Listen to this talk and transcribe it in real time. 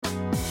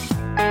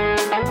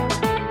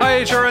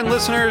HRN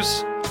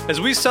listeners.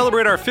 As we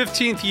celebrate our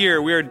 15th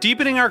year, we are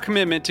deepening our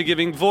commitment to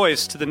giving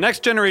voice to the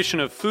next generation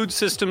of food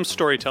systems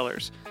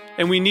storytellers,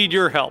 and we need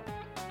your help.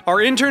 Our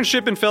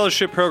internship and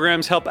fellowship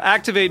programs help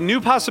activate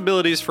new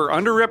possibilities for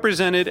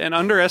underrepresented and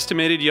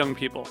underestimated young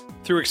people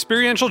through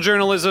experiential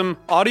journalism,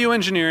 audio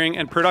engineering,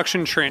 and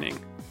production training.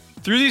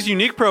 Through these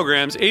unique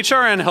programs,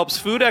 HRN helps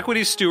food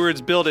equity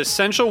stewards build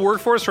essential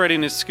workforce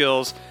readiness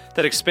skills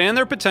that expand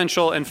their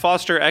potential and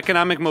foster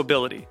economic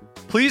mobility.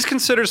 Please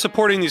consider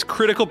supporting these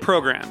critical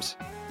programs.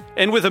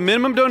 And with a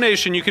minimum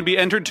donation, you can be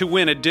entered to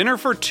win a dinner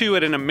for two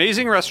at an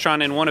amazing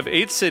restaurant in one of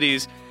 8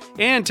 cities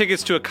and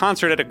tickets to a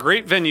concert at a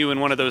great venue in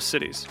one of those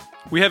cities.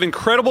 We have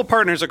incredible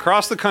partners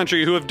across the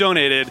country who have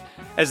donated,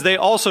 as they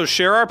also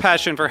share our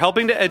passion for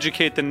helping to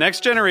educate the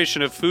next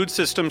generation of food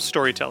systems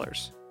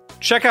storytellers.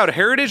 Check out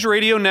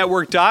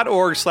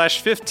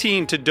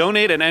heritageradionetwork.org/15 to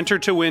donate and enter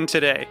to win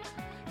today.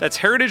 That's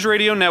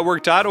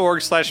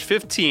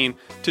heritageradionetwork.org/15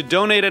 to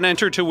donate and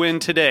enter to win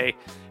today.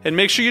 And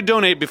make sure you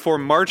donate before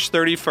March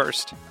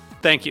 31st.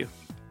 Thank you.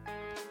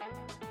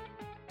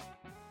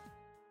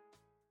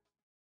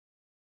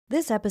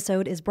 This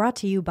episode is brought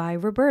to you by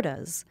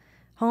Roberta's,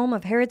 home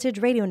of Heritage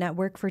Radio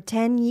Network for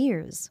 10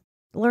 years.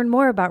 Learn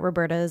more about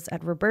Roberta's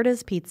at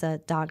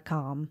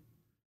robertaspizza.com.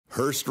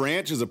 Hearst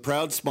Ranch is a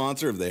proud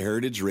sponsor of the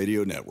Heritage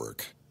Radio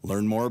Network.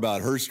 Learn more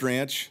about Hearst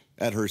Ranch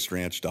at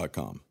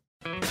HearstRanch.com.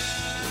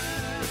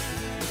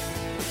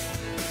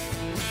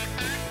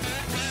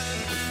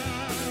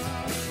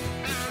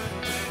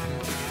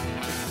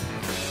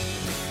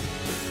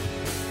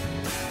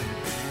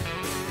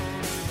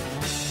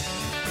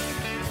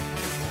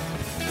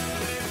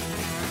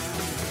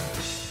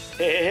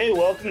 Hey,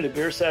 welcome to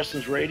Beer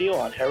Sessions Radio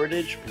on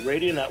Heritage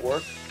Radio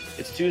Network.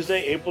 It's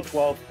Tuesday, April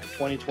 12th,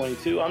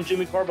 2022. I'm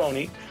Jimmy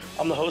Carboni.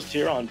 I'm the host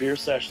here on Beer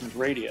Sessions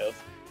Radio,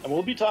 and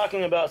we'll be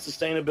talking about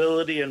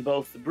sustainability in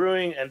both the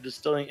brewing and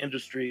distilling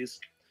industries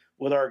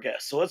with our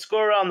guests. So let's go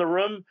around the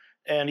room,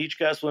 and each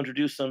guest will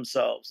introduce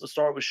themselves. Let's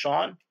start with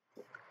Sean.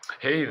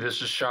 Hey,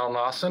 this is Sean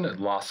Lawson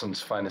at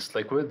Lawson's Finest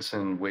Liquids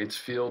in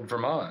Waitsfield,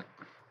 Vermont.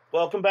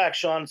 Welcome back,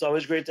 Sean. It's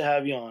always great to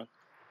have you on.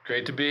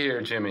 Great to be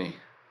here, Jimmy.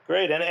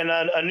 Great. And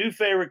a new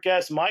favorite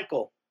guest,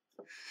 Michael.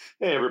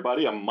 Hey,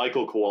 everybody. I'm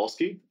Michael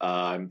Kowalski.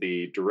 I'm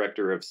the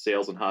Director of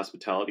Sales and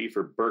Hospitality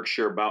for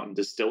Berkshire Mountain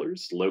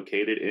Distillers,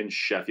 located in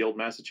Sheffield,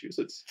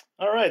 Massachusetts.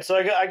 All right. So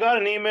I got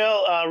an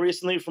email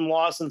recently from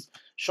Lawson's.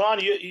 Sean,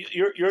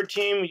 your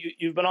team,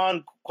 you've been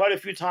on quite a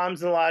few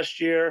times in the last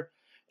year,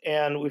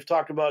 and we've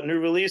talked about new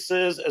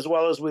releases as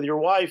well as with your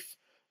wife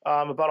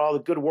about all the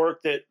good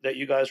work that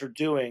you guys are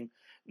doing.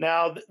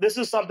 Now, this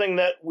is something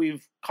that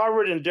we've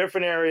covered in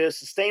different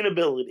areas,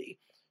 sustainability.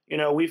 You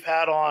know, we've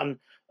had on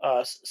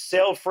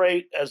sail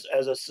freight as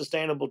a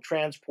sustainable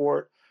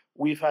transport.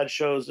 We've had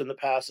shows in the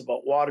past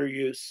about water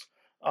use.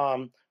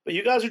 But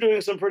you guys are doing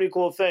some pretty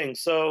cool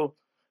things. So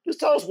just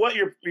tell us what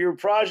your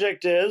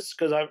project is,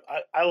 because I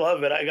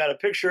love it. I got a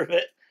picture of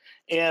it.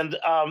 And,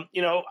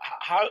 you know,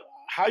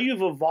 how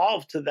you've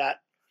evolved to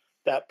that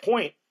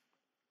point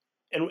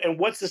and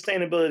what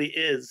sustainability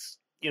is,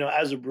 you know,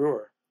 as a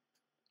brewer.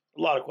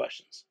 A lot of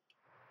questions.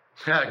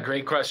 Yeah,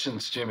 great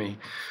questions, Jimmy.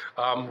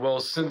 Well,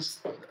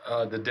 since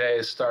the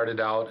day started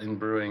out in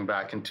brewing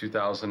back in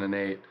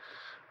 2008,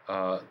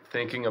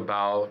 thinking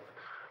about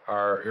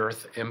our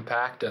earth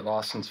impact at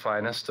Lawson's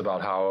Finest,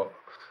 about how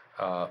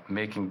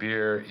making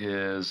beer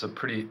is a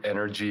pretty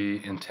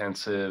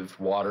energy-intensive,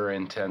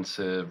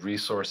 water-intensive,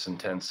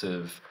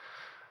 resource-intensive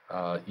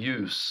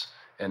use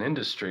and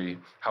industry,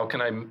 how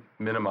can I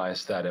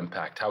minimize that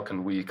impact? How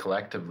can we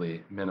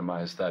collectively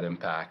minimize that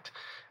impact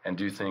and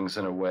do things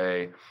in a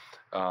way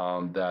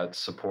that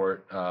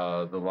support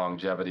the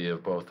longevity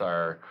of both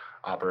our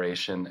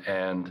operation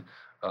and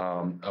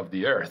of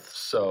the earth?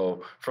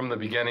 So from the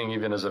beginning,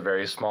 even as a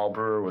very small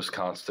brewer, was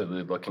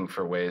constantly looking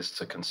for ways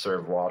to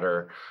conserve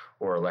water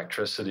or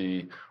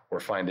electricity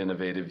or find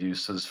innovative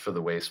uses for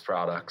the waste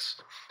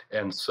products.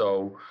 And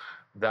so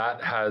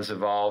that has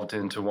evolved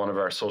into one of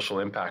our social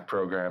impact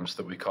programs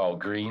that we call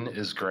Green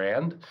is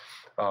Grand.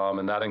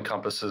 And that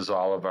encompasses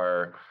all of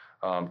our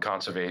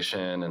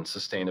conservation and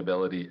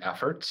sustainability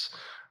efforts.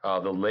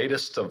 The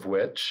latest of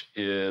which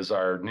is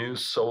our new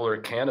solar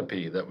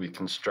canopy that we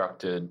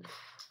constructed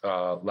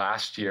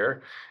last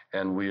year.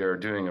 And we are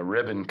doing a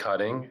ribbon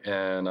cutting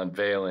and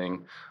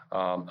unveiling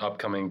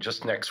upcoming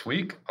just next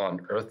week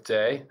on Earth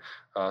Day.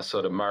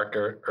 So to mark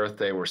Earth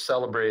Day, we're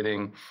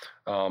celebrating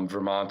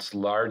Vermont's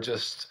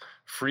largest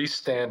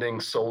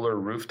freestanding solar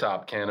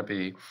rooftop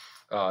canopy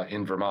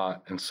in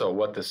Vermont. And so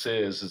what this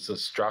is a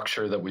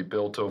structure that we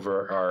built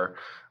over our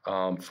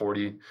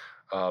 40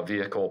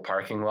 vehicle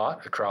parking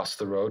lot across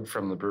the road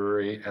from the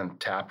brewery and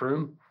tap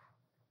room.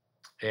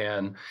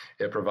 And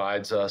it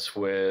provides us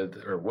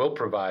with, or will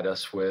provide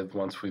us with,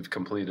 once we've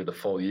completed a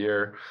full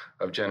year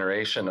of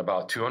generation,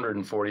 about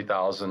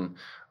 240,000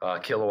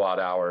 kilowatt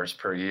hours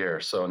per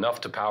year. So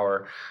enough to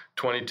power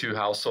 22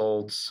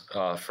 households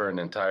for an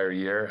entire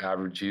year,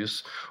 average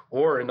use,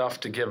 or enough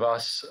to give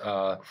us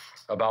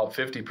about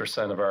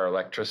 50% of our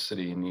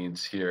electricity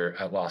needs here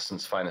at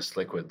Lawson's Finest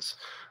Liquids,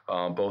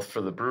 both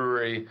for the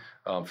brewery,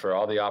 for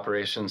all the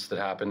operations that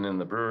happen in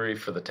the brewery,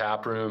 for the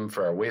tap room,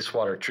 for our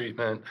wastewater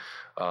treatment,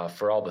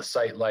 for all the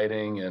site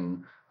lighting,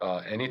 and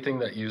anything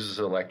that uses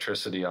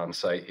electricity on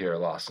site here at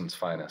Lawson's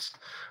Finest.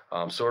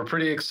 So we're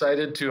pretty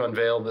excited to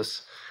unveil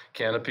this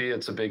canopy.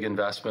 It's a big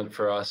investment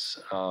for us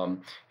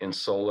in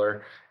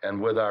solar.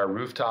 And with our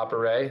rooftop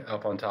array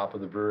up on top of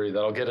the brewery,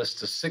 that'll get us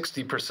to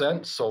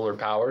 60% solar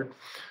powered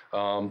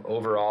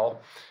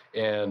overall.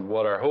 And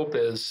what our hope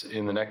is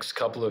in the next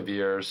couple of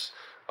years,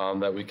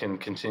 that we can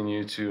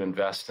continue to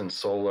invest in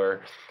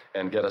solar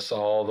and get us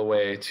all the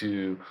way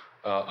to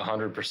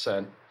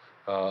 100%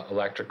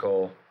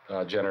 electrical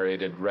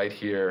generated right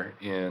here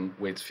in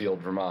Waitsfield,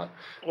 Vermont.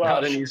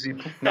 Wow.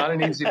 Not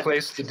an easy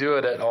place to do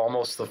it at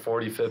almost the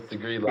 45th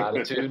degree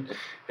latitude.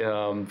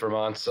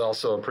 Vermont's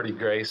also a pretty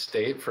gray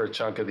state for a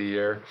chunk of the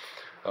year,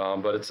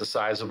 but it's a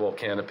sizable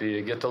canopy.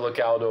 You get to look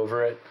out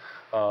over it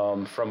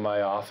from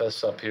my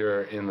office up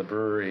here in the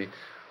brewery,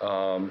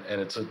 and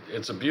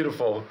it's a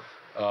beautiful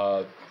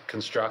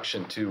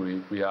construction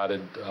too. We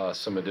added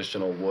some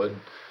additional wood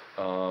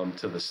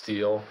to the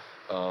steel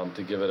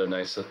to give it a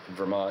nice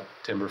Vermont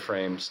timber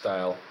frame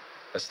style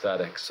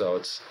aesthetic. So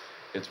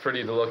it's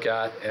pretty to look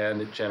at,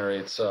 and it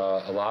generates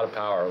a lot of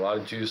power, a lot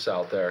of juice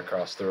out there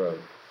across the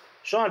road.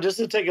 Sean, just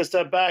to take a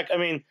step back, I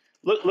mean,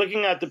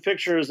 looking at the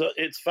pictures,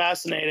 it's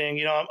fascinating.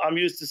 You know, I'm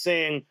used to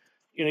seeing,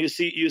 you know,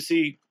 you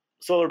see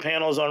solar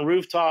panels on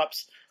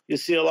rooftops. You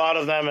see a lot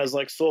of them as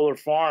like solar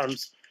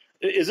farms.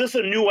 Is this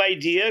a new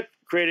idea,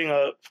 creating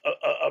a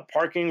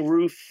parking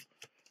roof?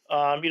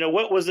 You know,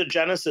 what was the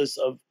genesis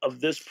of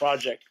this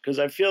project? Because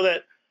I feel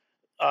that,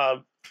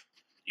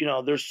 you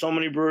know, there's so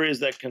many breweries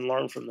that can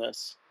learn from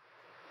this.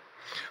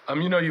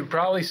 You know, you've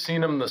probably seen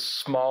them, the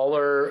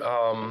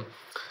smaller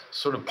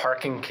sort of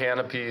parking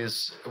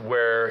canopies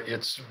where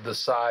it's the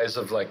size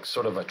of like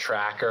sort of a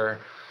tracker,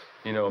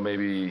 you know,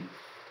 maybe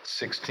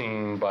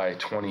 16 by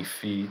 20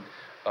 feet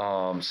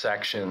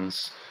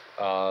sections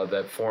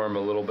that form a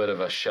little bit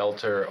of a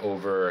shelter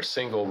over a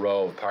single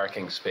row of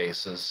parking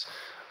spaces.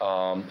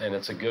 And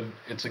it's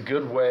a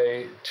good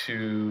way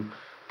to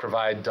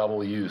provide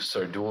double use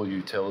or dual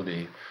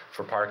utility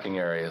for parking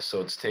areas.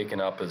 So it's taken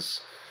up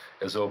as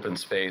open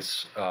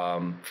space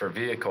for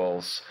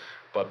vehicles,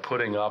 but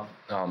putting up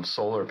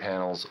solar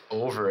panels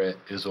over it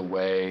is a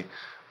way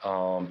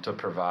to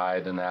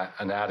provide an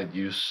added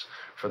use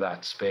for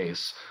that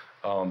space.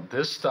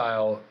 This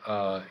style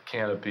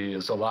canopy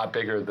is a lot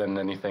bigger than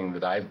anything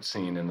that I've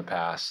seen in the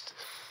past.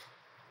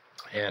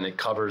 And it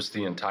covers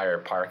the entire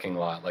parking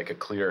lot, like a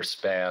clear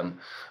span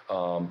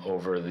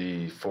over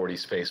the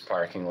 40-space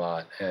parking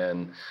lot.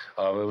 And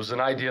it was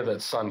an idea that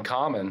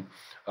SunCommon,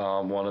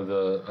 one of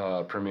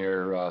the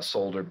premier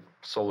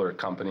solar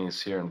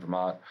companies here in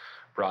Vermont,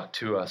 brought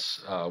to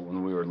us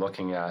when we were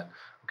looking at,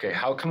 okay,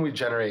 how can we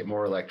generate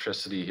more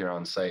electricity here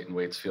on site in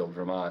Waitsfield,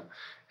 Vermont,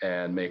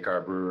 and make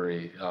our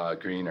brewery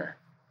greener?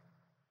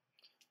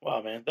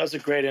 Wow, man, that's a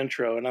great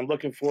intro, and I'm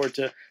looking forward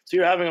to. So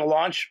you're having a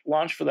launch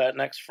for that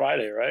next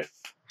Friday, right?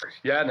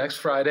 Yeah, next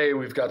Friday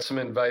we've got some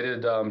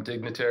invited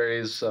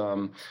dignitaries,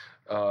 and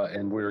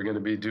we're going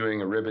to be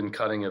doing a ribbon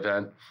cutting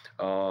event,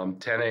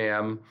 10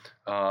 a.m.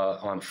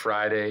 On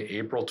Friday,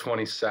 April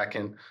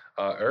 22nd,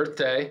 Earth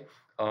Day.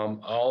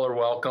 All are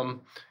welcome,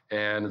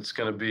 and it's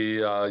going to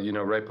be you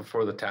know, right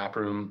before the tap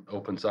room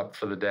opens up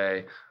for the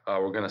day.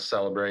 We're going to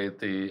celebrate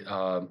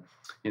the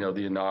you know,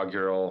 the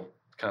inaugural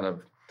kind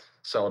of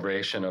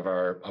celebration of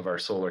our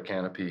solar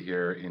canopy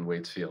here in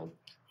Waitsfield.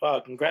 Wow,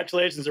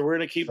 congratulations. And we're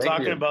going to keep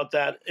talking about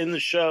that in the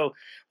show.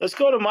 Let's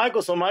go to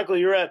Michael. So Michael,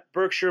 you're at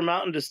Berkshire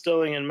Mountain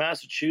Distilling in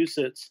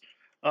Massachusetts.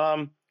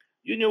 You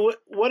know,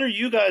 what are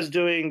you guys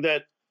doing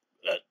that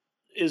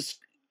is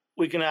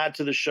we can add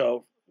to the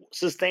show?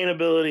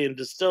 Sustainability and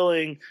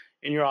distilling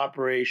in your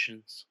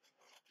operations.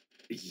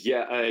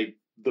 Yeah,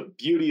 the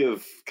beauty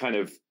of kind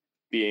of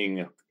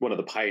being one of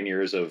the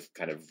pioneers of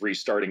kind of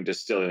restarting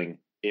distilling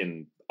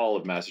in all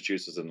of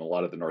Massachusetts and a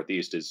lot of the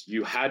Northeast is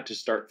you had to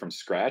start from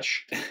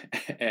scratch.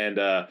 And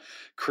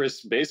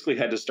Chris basically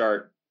had to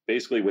start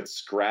with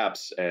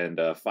scraps and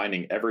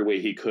finding every way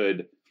he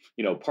could,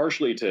 you know,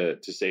 partially to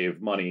save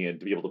money and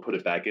to be able to put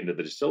it back into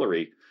the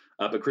distillery.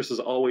 But Chris has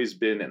always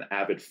been an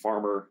avid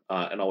farmer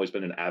and always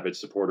been an avid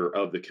supporter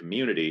of the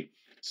community.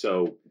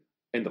 So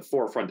in the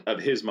forefront of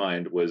his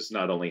mind was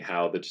not only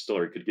how the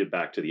distillery could give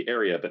back to the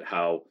area, but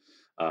how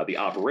the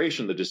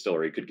operation of the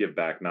distillery could give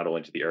back not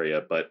only to the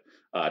area, but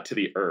to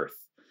the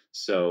earth.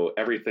 So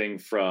everything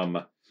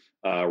from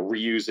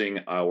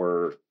reusing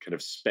our kind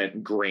of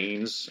spent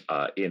grains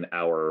in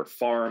our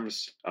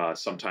farms,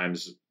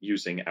 sometimes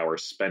using our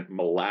spent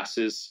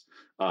molasses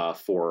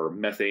for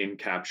methane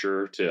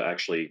capture to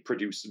actually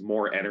produce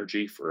more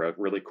energy for a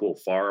really cool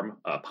farm,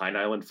 Pine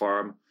Island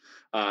farm,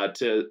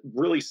 to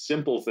really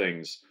simple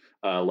things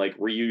like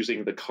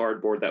reusing the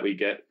cardboard that we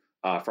get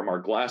from our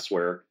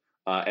glassware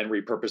and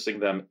repurposing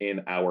them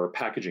in our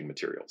packaging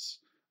materials.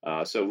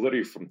 So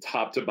literally from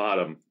top to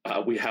bottom,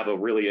 we have a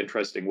really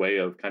interesting way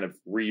of kind of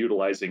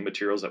reutilizing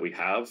materials that we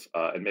have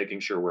and making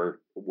sure we're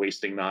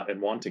wasting not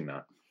and wanting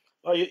not.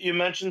 Oh, you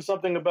mentioned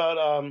something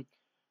about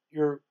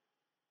your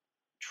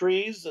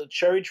trees,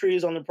 cherry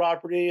trees on the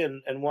property,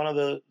 and one of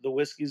the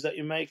whiskeys that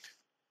you make.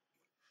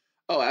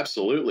 Oh,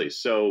 absolutely.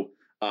 So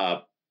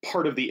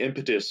part of the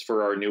impetus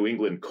for our New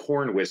England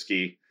corn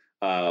whiskey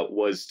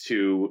was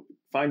to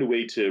find a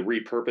way to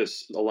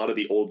repurpose a lot of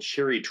the old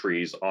cherry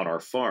trees on our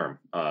farm.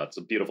 It's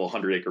a beautiful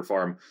 100-acre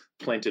farm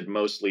planted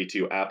mostly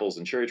to apples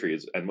and cherry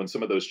trees. And when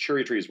some of those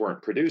cherry trees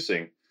weren't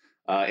producing,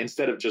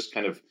 instead of just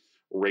kind of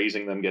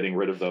raising them, getting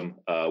rid of them,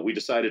 we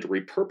decided to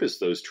repurpose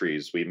those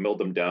trees. We milled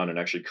them down and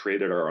actually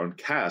created our own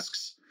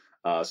casks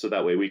so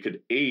that way we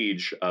could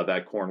age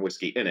that corn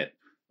whiskey in it.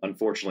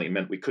 Unfortunately, it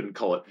meant we couldn't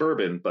call it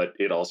bourbon, but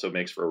it also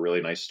makes for a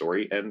really nice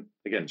story. And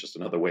again, just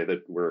another way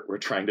that we're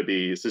trying to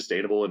be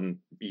sustainable and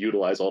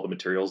utilize all the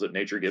materials that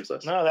nature gives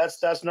us. No,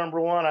 that's number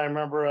one. I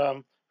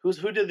remember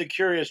who did the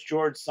Curious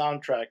George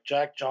soundtrack?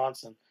 Jack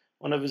Johnson.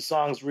 One of his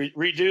songs,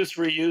 "Reduce,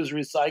 Reuse,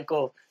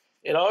 Recycle."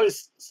 It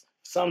always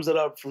sums it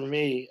up for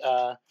me.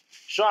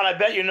 Sean, I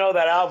bet you know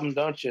that album,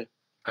 don't you?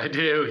 I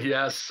do,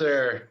 yes,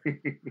 sir.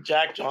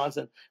 Jack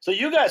Johnson. So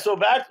you guys, so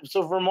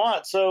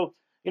Vermont. So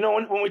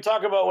when we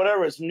talk about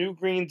whatever, it's New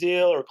Green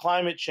Deal or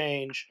climate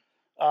change,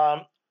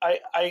 I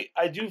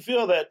do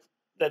feel that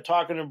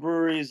talking to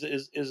breweries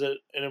is an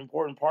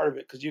important part of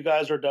it, because you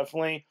guys are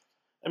definitely,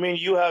 I mean,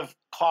 you have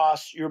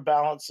costs, you're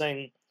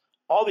balancing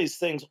all these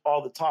things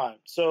all the time.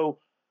 So,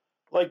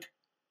 like,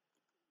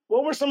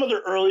 what were some of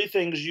the early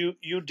things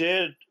you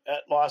did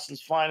at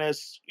Lawson's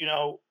Finest,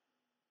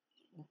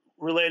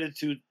 related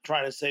to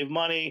trying to save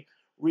money,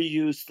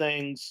 reuse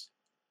things,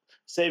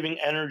 saving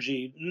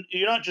energy?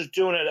 You're not just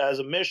doing it as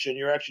a mission,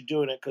 you're actually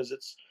doing it because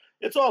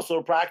it's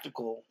also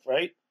practical,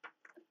 right?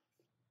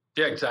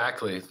 Yeah,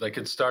 exactly. Like,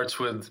 it starts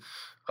with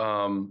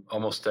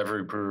almost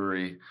every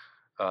brewery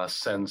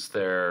sends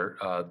their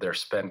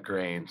spent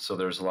grain. So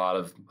there's a lot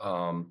of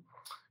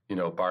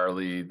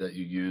barley that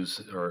you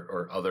use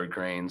or other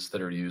grains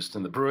that are used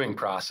in the brewing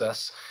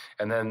process.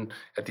 And then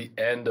at the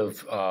end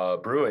of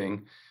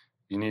brewing,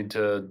 you need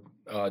to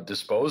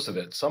dispose of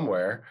it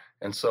somewhere.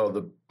 And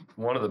so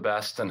one of the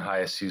best and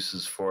highest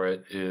uses for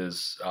it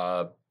is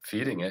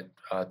feeding it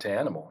to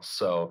animals.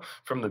 So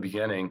from the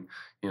beginning,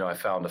 I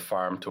found a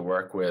farm to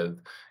work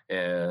with,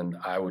 and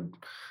I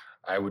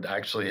would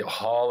actually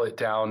haul it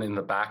down in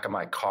the back of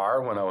my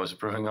car when I was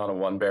brewing on a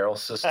 1-barrel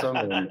system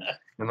in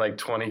like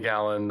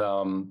 20-gallon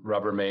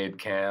Rubbermaid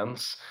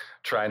cans.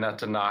 Try not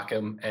to knock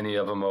any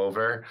of them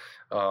over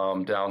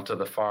down to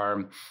the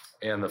farm.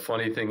 And the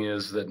funny thing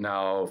is that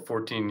now,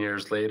 14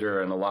 years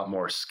later and a lot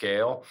more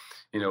scale,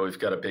 we've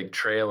got a big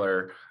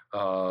trailer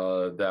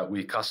that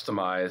we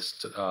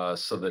customized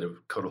so that it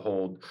could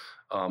hold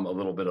a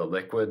little bit of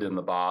liquid in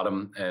the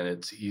bottom, and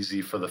it's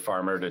easy for the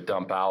farmer to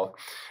dump out.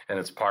 And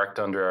it's parked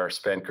under our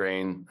spent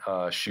grain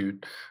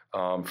chute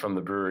from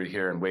the brewery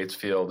here in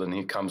Waitsfield, and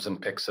he comes and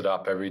picks it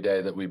up every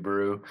day that we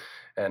brew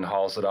and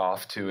hauls it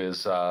off to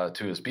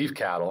his beef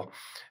cattle.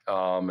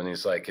 And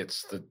he's like,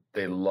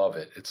 they love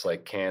it. It's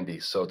like candy.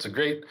 So it's a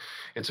great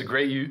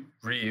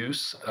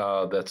reuse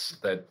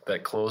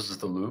that closes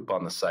the loop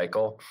on the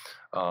cycle.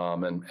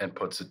 And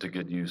puts it to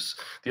good use.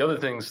 The other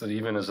things that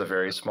even as a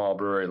very small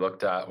brewery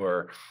looked at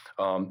were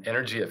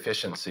energy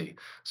efficiency.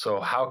 So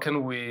how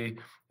can we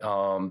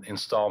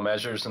install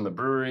measures in the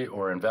brewery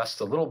or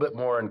invest a little bit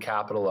more in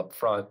capital up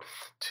front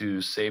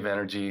to save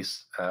energy,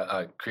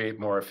 create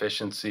more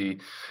efficiency,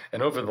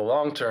 and over the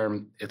long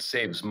term, it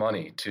saves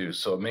money too.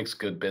 So it makes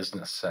good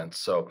business sense.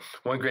 So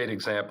one great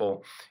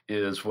example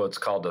is what's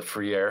called a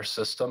free air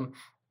system.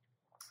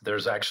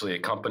 There's actually a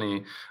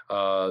company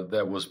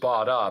that was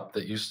bought up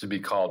that used to be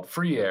called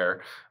Free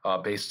Air,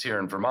 based here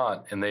in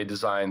Vermont, and they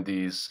designed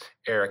these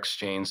air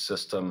exchange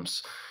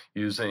systems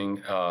using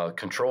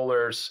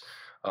controllers,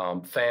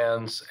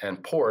 fans,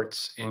 and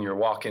ports in your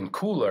walk-in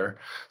cooler.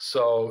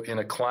 So in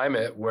a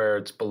climate where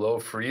it's below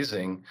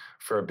freezing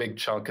for a big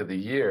chunk of the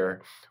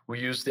year,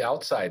 we use the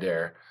outside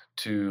air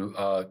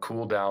to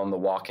cool down the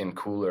walk-in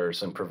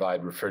coolers and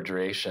provide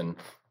refrigeration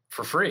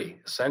for free,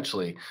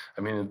 essentially.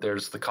 I mean,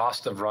 there's the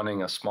cost of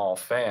running a small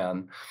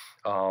fan,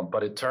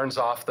 but it turns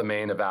off the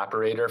main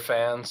evaporator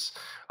fans,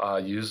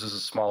 uses a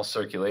small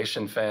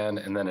circulation fan,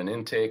 and then an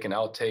intake and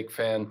outtake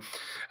fan.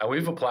 And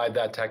we've applied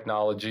that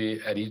technology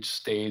at each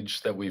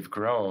stage that we've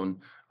grown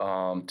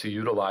to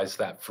utilize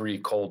that free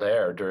cold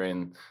air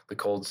during the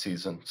cold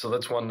season. So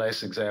that's one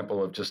nice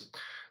example of just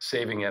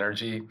saving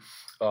energy.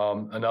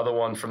 Another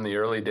one from the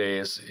early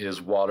days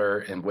is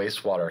water and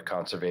wastewater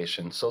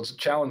conservation. So it's a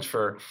challenge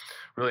for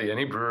really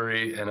any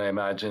brewery, and I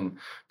imagine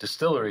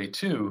distillery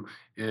too,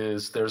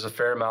 is there's a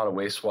fair amount of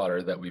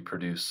wastewater that we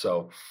produce.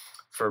 So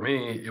for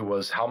me, it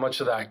was how much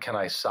of that can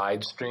I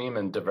side stream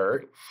and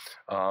divert?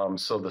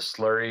 So the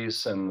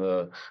slurries and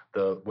the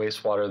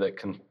wastewater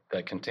that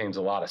that contains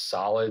a lot of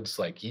solids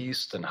like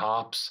yeast and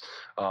hops,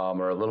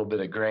 or a little bit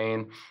of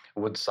grain,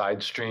 would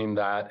side stream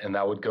that, and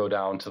that would go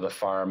down to the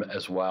farm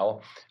as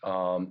well,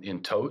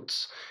 in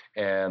totes.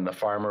 And the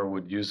farmer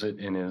would use it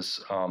in his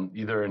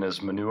either in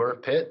his manure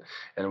pit,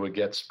 and it would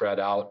get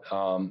spread out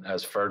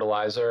as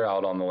fertilizer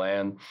out on the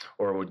land,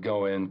 or it would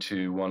go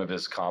into one of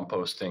his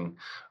composting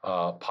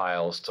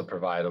piles to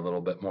provide a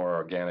little bit more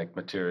organic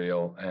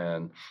material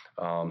and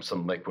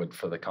some liquid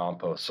for the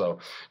compost. So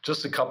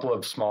just a couple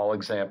of small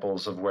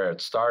examples of where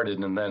it started.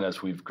 And then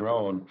as we've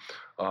grown,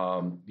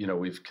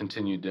 we've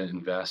continued to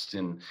invest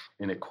in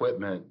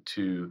equipment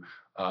to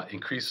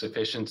increase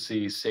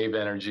efficiency, save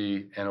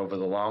energy, and over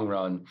the long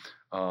run,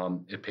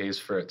 it pays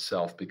for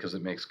itself because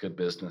it makes good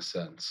business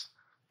sense.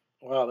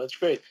 Wow, that's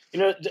great.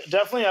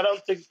 Definitely, I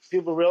don't think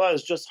people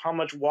realize just how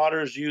much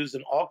water is used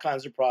in all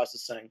kinds of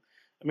processing.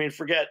 I mean,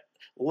 forget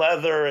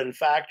leather and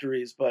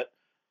factories, but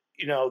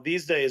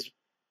these days,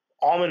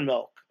 almond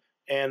milk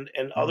and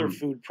other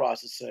food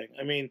processing.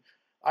 I mean,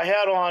 I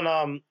had on.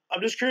 I'm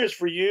just curious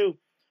for you,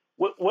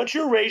 what's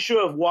your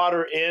ratio of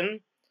water in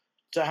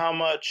to how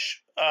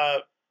much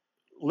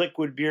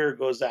liquid beer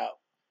goes out?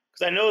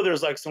 Because I know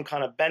there's like some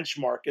kind of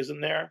benchmark,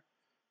 isn't there,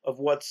 of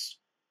what's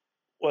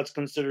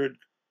considered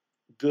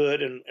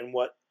good and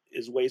what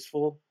is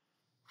wasteful?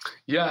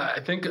 Yeah, I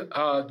think,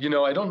 I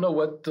don't know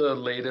what the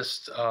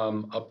latest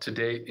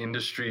up-to-date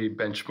industry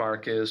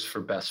benchmark is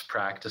for best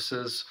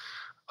practices.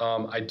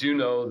 I do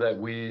know that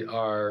we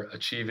are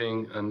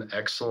achieving an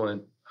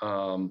excellent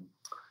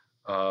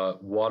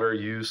water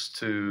use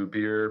to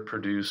beer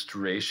produced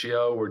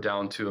ratio. We're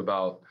down to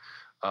about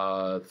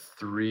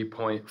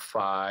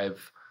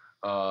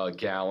 3.5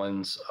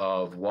 gallons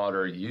of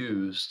water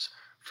used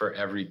for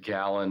every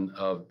gallon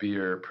of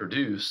beer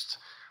produced.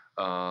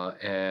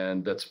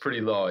 And that's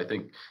pretty low. I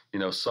think,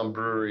 some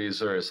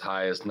breweries are as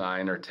high as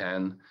 9 or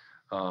 10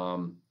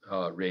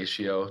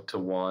 ratio to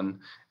 1.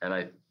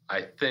 And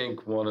I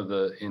think one of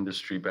the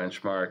industry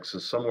benchmarks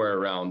is somewhere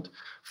around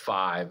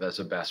 5 as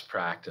a best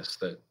practice,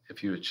 that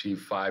if you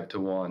achieve 5 to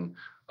 1,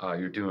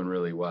 you're doing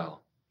really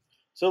well.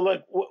 So,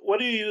 like, what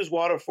do you use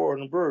water for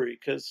in a brewery?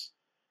 Because,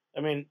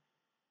 I mean,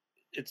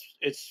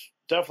 it's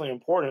definitely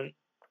important.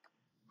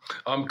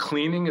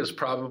 Cleaning is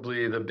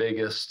probably the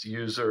biggest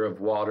user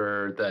of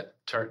water that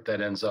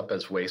ends up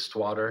as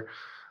wastewater.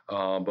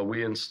 But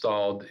we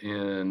installed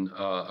in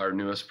our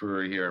newest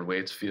brewery here in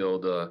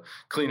Waitsfield a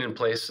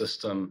clean-in-place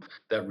system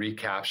that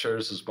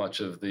recaptures as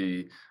much of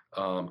the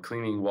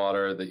cleaning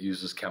water that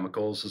uses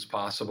chemicals as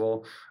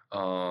possible.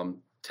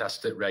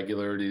 Test it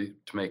regularly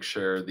to make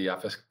sure the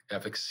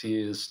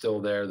efficacy is still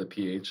there, the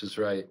pH is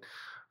right.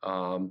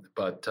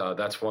 But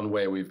that's one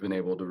way we've been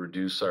able to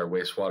reduce our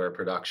wastewater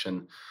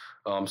production.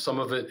 Some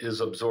of it is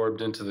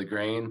absorbed into the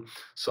grain.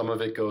 Some of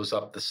it goes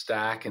up the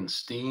stack in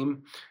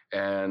steam.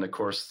 And of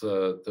course,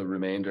 the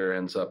remainder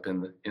ends up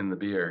in the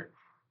beer.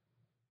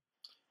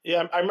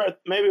 Yeah, I remember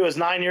maybe it was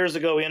 9 years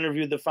ago, we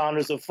interviewed the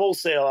founders of Full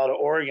Sail out of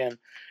Oregon. And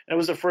it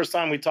was the first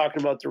time we talked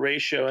about the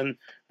ratio. And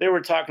they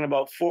were talking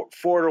about 4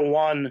 to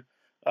 1,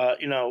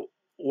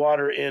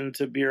 water in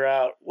to beer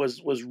out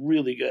was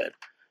really good.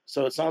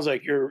 So it sounds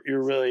like you're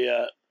really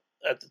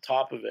at the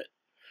top of it.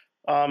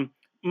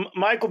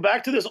 Michael,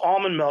 back to this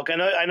almond milk. I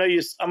know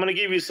you. I'm going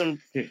to give you some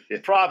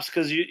props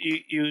because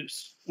you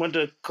went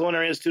to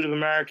Culinary Institute of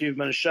America. You've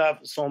been a chef,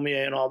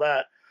 sommelier, and all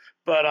that.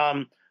 But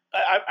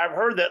I've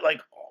heard that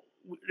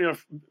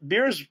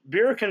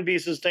beer can be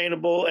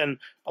sustainable and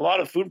a lot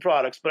of food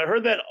products. But I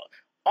heard that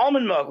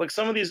almond milk, like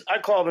some of these, I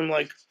call them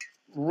like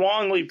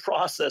wrongly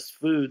processed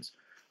foods.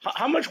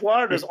 How much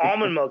water does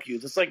almond milk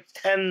use? It's like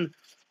 10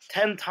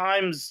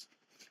 times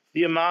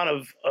the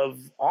amount of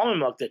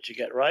almond milk that you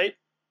get, right?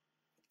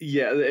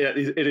 Yeah,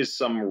 it is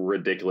some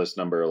ridiculous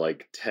number,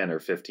 like 10 or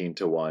 15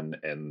 to 1.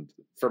 And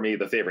for me,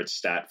 the favorite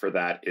stat for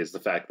that is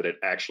the fact that it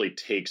actually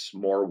takes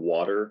more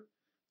water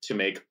to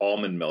make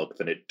almond milk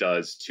than it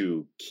does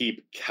to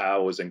keep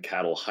cows and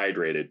cattle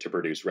hydrated to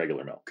produce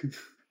regular milk.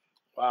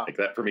 Wow. Like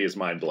that for me is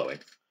mind blowing.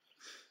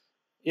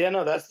 Yeah,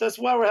 no, that's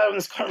why we're having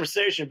this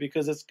conversation,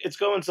 because it's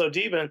going so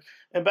deep. And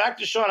back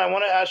to Sean, I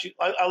want to ask you,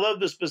 I love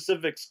the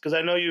specifics because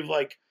I know you've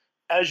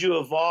as you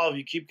evolve,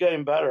 you keep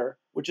getting better,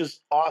 which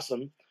is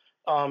awesome.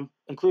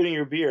 Including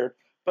your beer.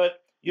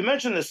 But you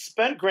mentioned the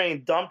spent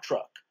grain dump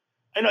truck.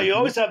 I know you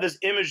always have this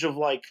image of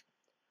like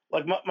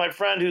my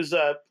friend who's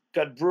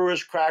got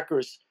Brewers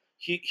crackers.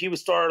 He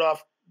was started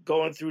off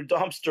going through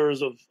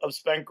dumpsters of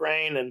spent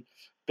grain and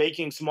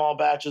baking small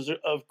batches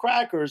of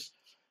crackers.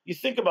 You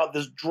think about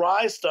this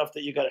dry stuff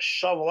that you got to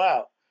shovel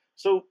out.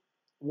 So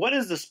what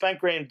is the spent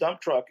grain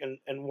dump truck,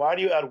 and why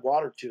do you add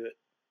water to it?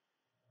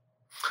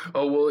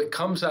 Oh, well, it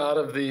comes out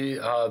of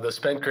the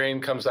spent grain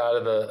comes out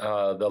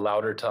of the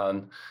lauter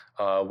tun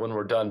when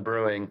we're done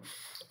brewing,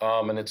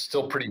 and it's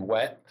still pretty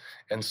wet.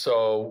 And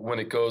so when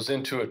it goes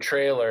into a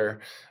trailer,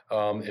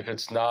 if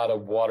it's not a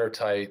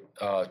watertight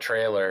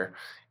trailer,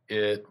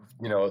 it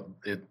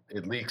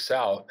it leaks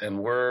out, and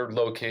we're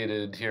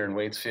located here in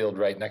Waitsfield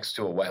right next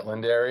to a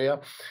wetland area.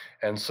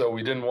 And so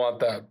we didn't want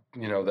that,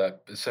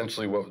 that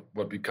essentially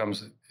what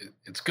becomes,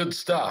 it's good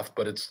stuff,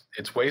 but it's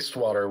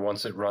wastewater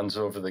once it runs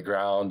over the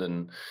ground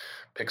and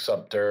picks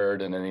up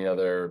dirt and any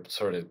other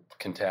sort of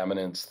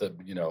contaminants that,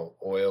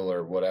 oil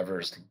or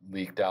whatever's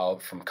leaked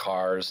out from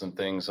cars and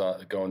things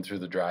going through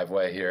the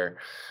driveway here.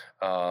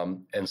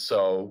 And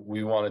so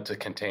we wanted to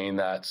contain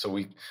that. So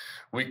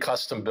we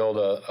custom built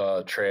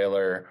a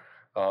trailer.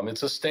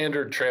 It's a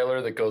standard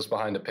trailer that goes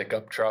behind a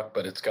pickup truck,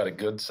 but it's got a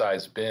good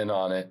sized bin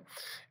on it.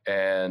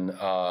 And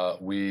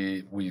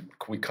we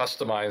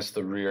customized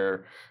the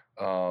rear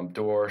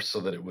door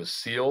so that it was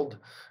sealed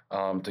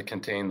to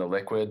contain the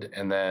liquid.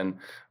 And then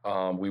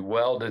we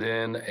welded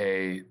in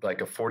a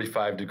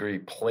 45-degree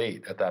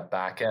plate at that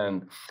back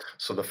end,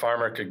 so the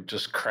farmer could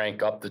just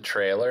crank up the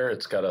trailer.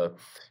 It's got a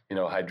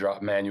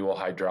manual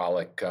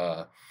hydraulic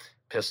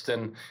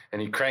piston,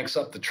 and he cranks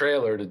up the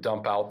trailer to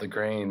dump out the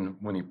grain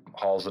when he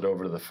hauls it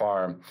over to the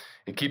farm.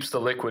 It keeps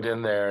the liquid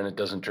in there, and it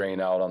doesn't drain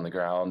out on the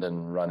ground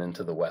and run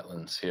into the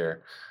wetlands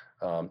here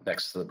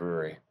next to the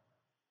brewery.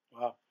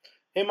 Wow.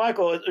 Hey,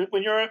 Michael,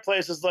 when you're at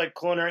places like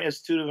Culinary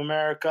Institute of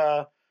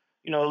America,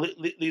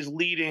 these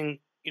leading,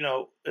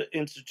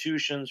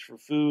 institutions for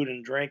food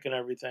and drink and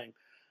everything,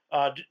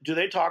 do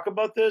they talk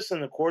about this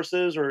in the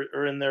courses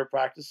or in their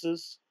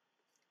practices?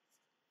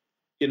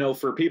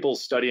 For people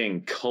studying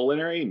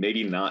culinary,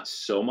 maybe not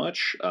so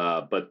much,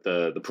 but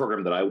the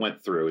program that I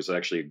went through is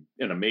actually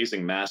an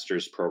amazing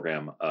master's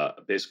program,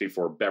 basically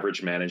for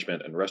beverage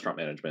management and restaurant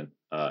management.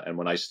 And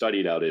when I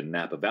studied out in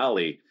Napa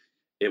Valley,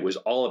 it was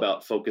all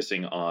about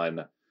focusing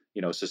on,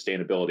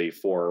 sustainability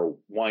for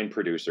wine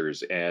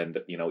producers and,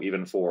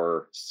 even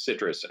for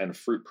citrus and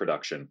fruit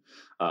production.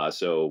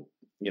 So,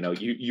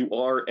 you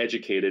are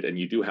educated and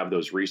you do have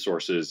those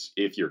resources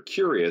if you're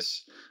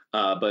curious.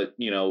 But,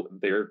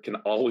 there can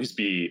always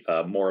be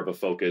more of a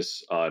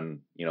focus on,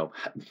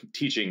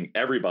 teaching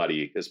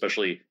everybody,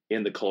 especially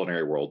in the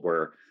culinary world,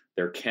 where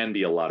there can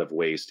be a lot of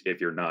waste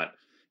if you're not,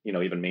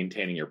 even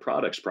maintaining your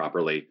products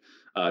properly,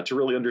 to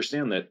really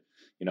understand that,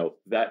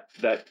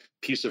 that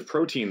piece of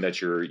protein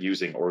that you're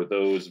using or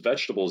those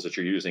vegetables that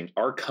you're using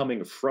are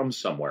coming from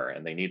somewhere,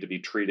 and they need to be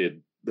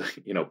treated,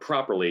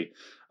 properly.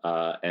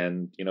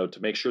 And, to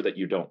make sure that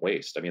you don't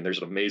waste. I mean, there's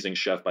an amazing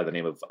chef by the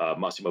name of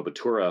Massimo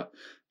Bottura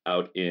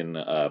out in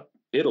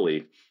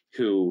Italy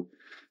who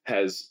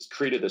has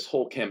created this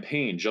whole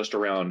campaign just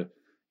around,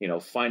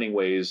 finding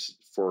ways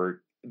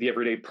for the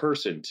everyday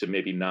person to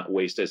maybe not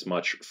waste as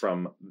much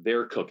from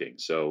their cooking.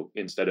 So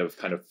instead of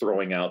kind of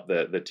throwing out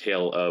the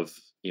tail of,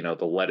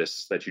 the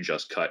lettuce that you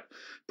just cut,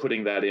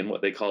 putting that in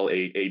what they call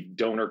a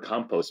donor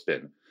compost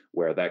bin,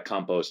 where that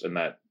compost and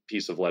that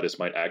piece of lettuce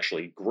might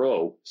actually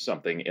grow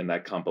something in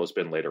that compost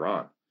bin later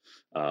on.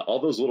 All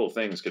those little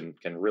things can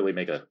really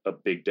make a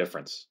big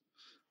difference.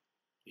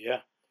 Yeah.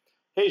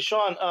 Hey,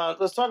 Sean,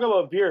 let's talk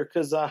about beer,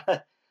 because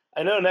I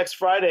know next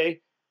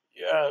Friday,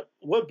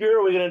 what beer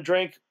are we going to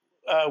drink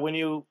when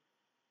you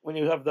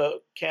have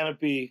the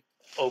canopy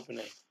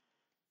opening?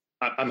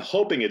 I'm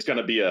hoping it's going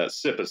to be a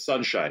sip of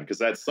sunshine, because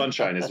that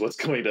sunshine is what's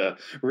going to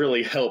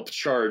really help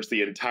charge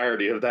the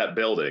entirety of that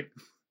building.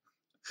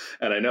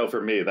 And I know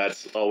for me,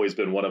 that's always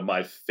been one of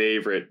my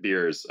favorite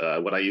beers.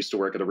 When I used to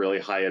work at a really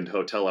high-end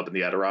hotel up in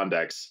the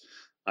Adirondacks,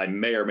 I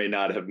may or may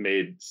not have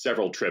made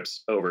several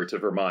trips over to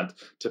Vermont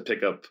to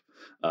pick up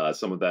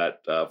some of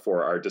that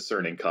for our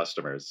discerning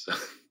customers.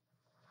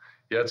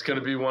 Yeah, it's going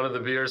to be one of the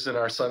beers in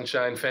our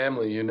Sunshine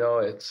family. You know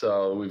it.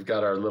 So we've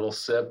got our little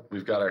sip.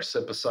 We've got our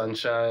sip of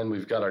sunshine.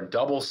 We've got our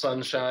double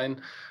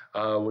sunshine,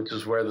 which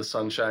is where the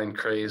sunshine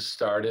craze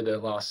started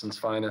at Lawson's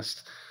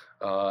Finest.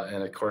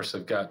 And of course,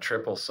 I've got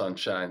triple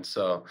sunshine.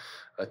 So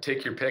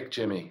take your pick,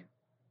 Jimmy.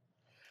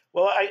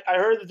 Well, I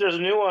heard that there's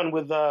a new one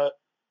with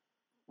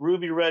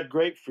ruby red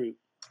grapefruit.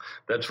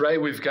 That's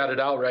right. We've got it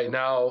out right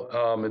now.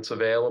 It's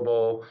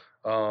available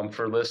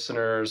for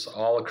listeners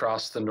all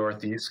across the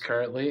Northeast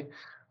currently.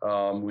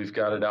 We've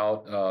got it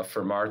out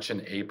for March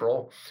and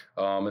April.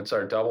 It's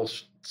our double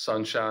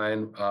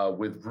sunshine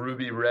with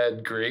ruby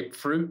red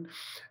grapefruit.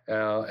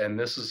 And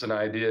this is an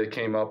idea I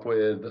came up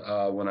with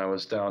when I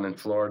was down in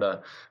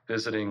Florida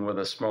visiting with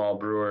a small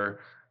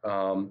brewer,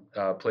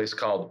 a place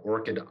called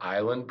Orchid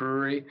Island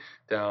Brewery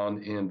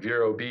down in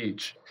Vero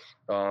Beach.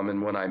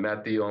 And when I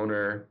met the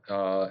owner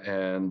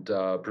and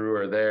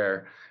brewer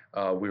there,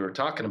 we were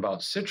talking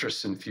about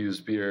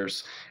citrus-infused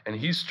beers, and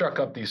he struck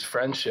up these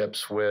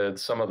friendships with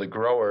some of the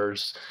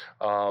growers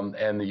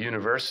and the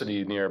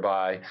university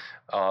nearby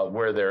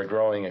where they're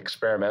growing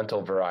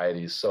experimental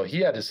varieties. So he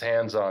had his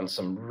hands on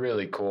some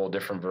really cool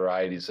different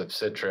varieties of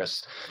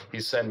citrus. He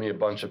sent me a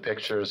bunch of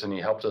pictures, and he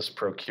helped us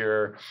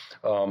procure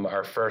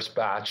our first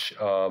batch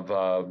of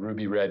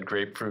ruby red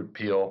grapefruit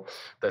peel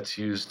that's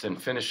used in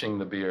finishing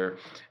the beer.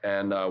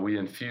 And we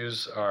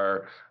infuse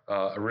our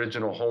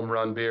original home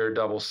run beer,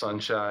 Double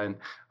Sunshine,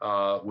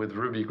 with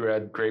ruby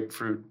red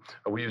grapefruit.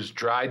 We use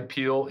dried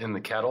peel in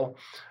the kettle.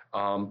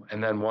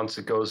 And then once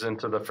it goes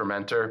into the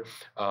fermenter,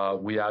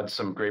 we add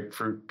some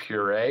grapefruit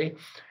puree.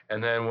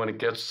 And then when it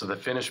gets to the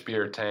finished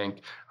beer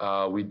tank,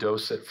 we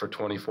dose it for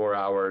 24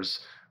 hours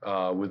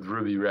with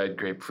ruby red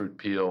grapefruit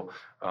peel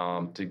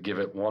to give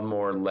it one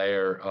more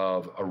layer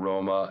of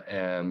aroma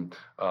and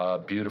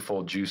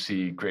beautiful,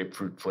 juicy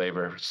grapefruit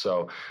flavor.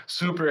 So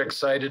super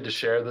excited to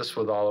share this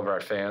with all of our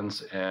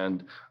fans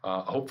and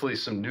hopefully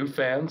some new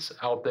fans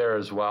out there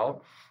as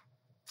well.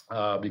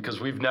 Because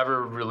we've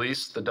never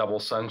released the Double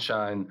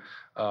Sunshine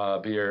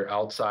beer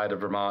outside of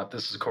Vermont.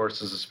 This, of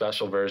course, is a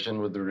special version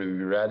with the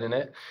ruby red in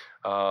it,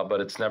 but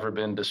it's never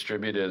been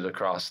distributed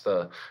across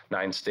the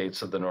 9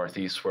 states of the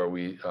Northeast where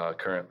we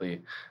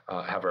currently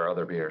have our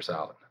other beers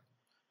out.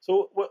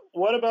 So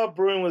what about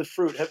brewing with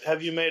fruit?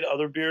 Have you made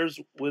other beers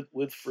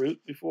with fruit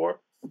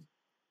before?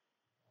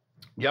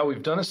 Yeah,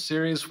 we've done a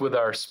series with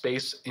our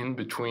Space in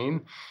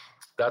Between.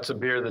 That's a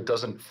beer that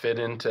doesn't fit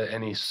into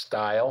any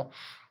style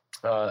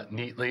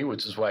neatly,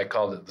 which is why I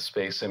called it the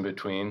Space in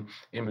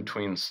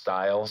between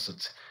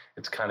styles.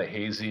 It's kind of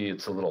hazy.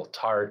 It's a little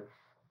tart.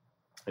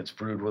 It's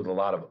brewed with a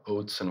lot of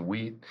oats and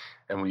wheat,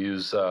 and we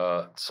use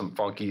some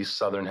funky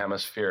Southern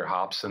Hemisphere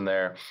hops in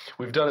there.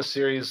 We've done a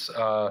series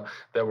that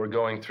we're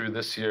going through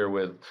this year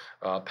with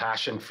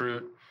passion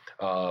fruit.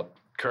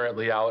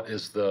 Currently out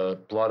is the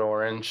blood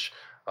orange,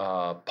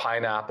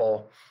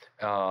 pineapple,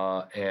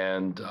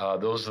 and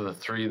those are the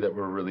 3 that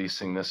we're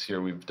releasing this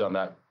year. We've done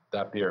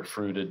that beer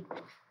fruited.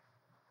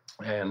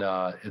 And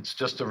it's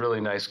just a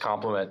really nice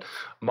compliment.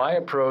 My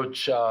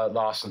approach,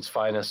 Lawson's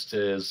Finest,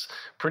 is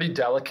pretty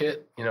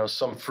delicate. You know,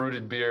 some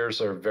fruited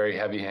beers are very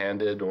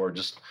heavy-handed or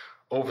just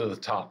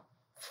over-the-top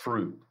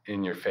fruit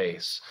in your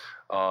face.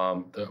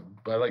 I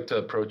like to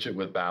approach it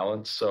with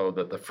balance so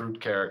that the fruit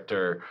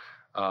character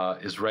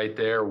is right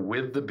there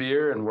with the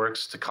beer and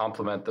works to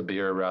complement the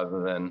beer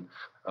rather than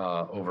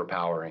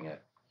overpowering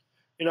it.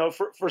 You know,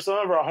 for some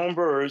of our home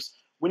brewers,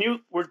 when you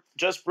were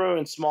just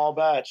brewing small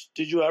batch,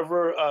 did you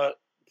ever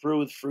brew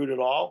with fruit at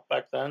all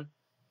back then?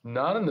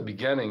 Not in the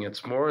beginning.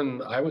 It's more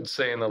I would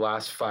say in the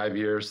last 5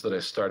 years that I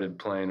started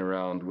playing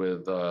around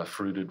with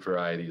fruited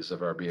varieties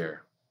of our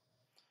beer.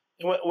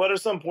 And what are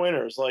some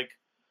pointers? Like,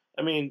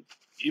 I mean,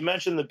 you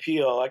mentioned the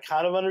peel. I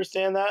kind of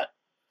understand that,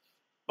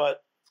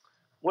 but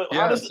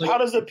how does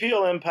the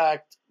peel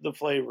impact the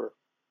flavor?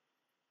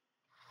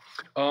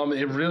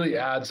 It really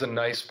adds a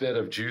nice bit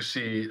of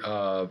juicy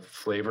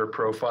flavor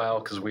profile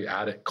because we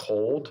add it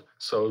cold.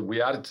 So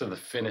we add it to the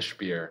finished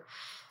beer.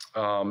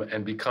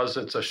 And because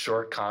it's a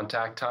short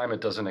contact time, it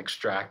doesn't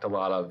extract a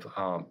lot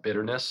of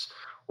bitterness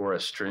or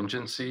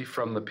astringency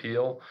from the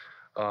peel.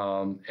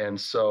 And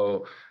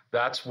so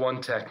that's one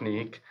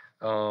technique.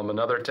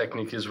 Another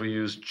technique is we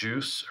use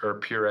juice or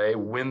puree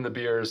when the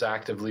beer is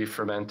actively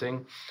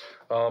fermenting.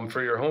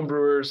 For your home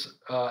brewers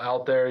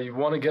out there, you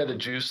want to get a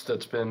juice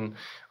that's been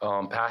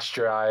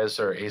pasteurized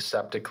or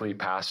aseptically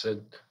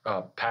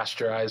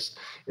pasteurized.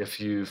 If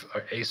you've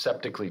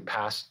aseptically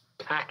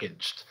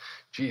packaged,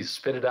 geez,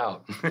 spit it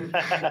out.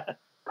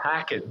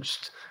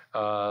 Packaged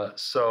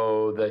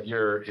so that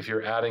if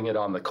you're adding it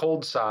on the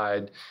cold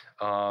side,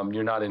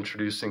 you're not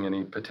introducing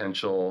any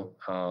potential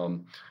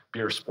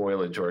beer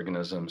spoilage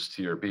organisms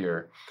to your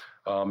beer.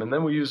 And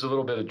then we use a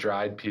little bit of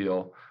dried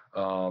peel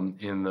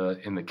in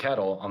the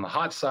kettle. On the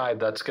hot side,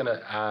 that's going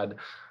to add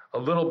a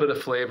little bit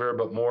of flavor,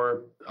 but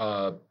more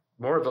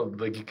of a,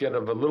 like, you get a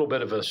little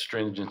bit of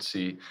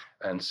astringency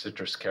and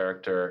citrus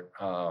character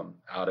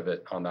out of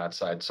it on that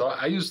side. So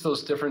I use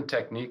those different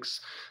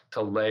techniques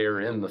to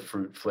layer in the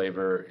fruit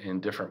flavor in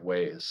different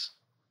ways.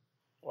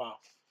 Wow,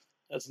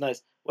 that's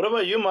nice. What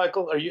about you,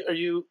 Michael?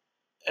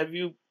 Have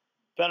you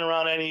been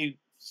around any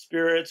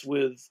spirits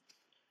with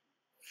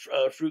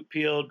fruit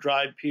peel,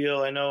 dried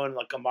peel? I know in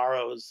like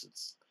Amaros,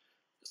 it's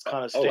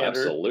kind of standard. Oh,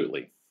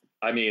 absolutely.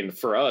 I mean,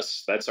 for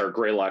us, that's our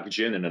Greylock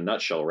gin in a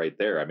nutshell right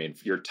there. I mean,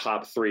 your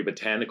top 3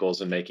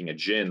 botanicals in making a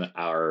gin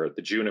are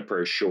the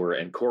juniper, sure,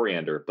 and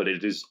coriander, but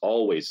it is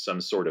always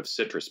some sort of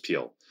citrus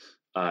peel.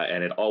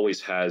 And it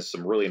always has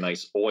some really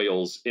nice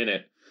oils in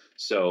it.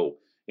 So,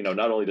 you know,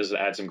 not only does it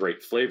add some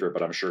great flavor,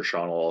 but I'm sure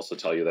Sean will also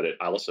tell you that it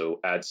also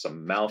adds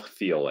some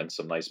mouthfeel and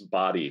some nice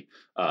body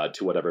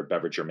to whatever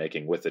beverage you're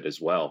making with it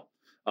as well.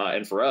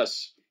 And for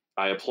us,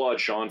 I applaud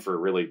Sean for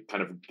really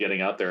kind of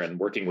getting out there and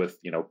working with,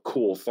 you know,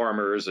 cool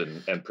farmers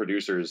and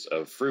producers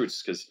of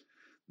fruits, because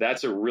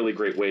that's a really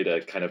great way to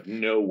kind of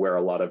know where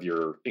a lot of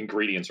your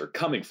ingredients are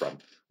coming from,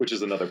 which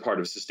is another part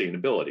of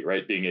sustainability,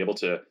 right? Being able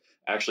to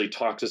actually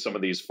talk to some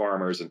of these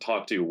farmers and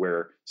talk to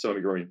where some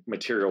of your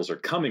materials are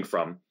coming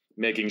from,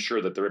 making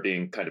sure that they're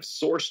being kind of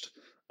sourced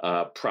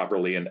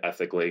properly and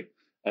ethically,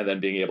 and then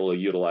being able to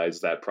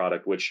utilize that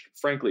product, which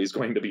frankly is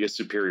going to be a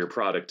superior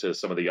product to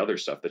some of the other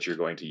stuff that you're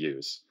going to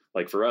use.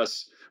 Like for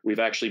us,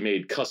 we've actually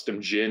made custom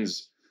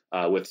gins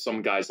with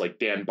some guys like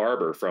Dan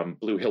Barber from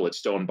Blue Hill at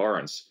Stone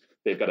Barns.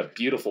 They've got a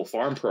beautiful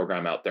farm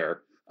program out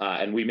there.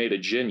 And we made a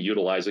gin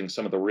utilizing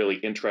some of the really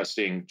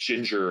interesting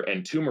ginger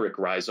and turmeric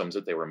rhizomes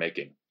that they were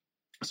making.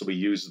 So we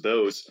use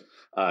those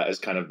as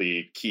kind of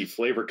the key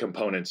flavor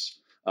components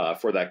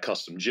for that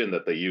custom gin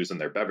that they use in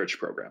their beverage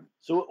program.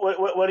 So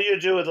what do you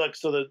do with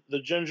the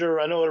ginger?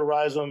 I know what a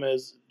rhizome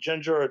is,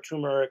 ginger or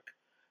turmeric.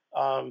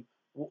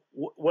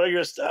 What are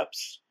your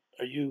steps?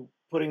 Are you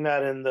putting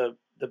that in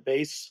the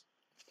base?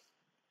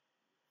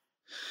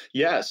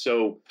 Yeah,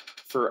 so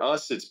for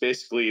us, it's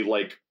basically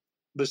like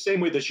the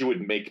same way that you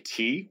would make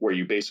tea, where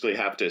you basically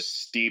have to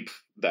steep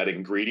that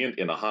ingredient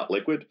in a hot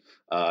liquid,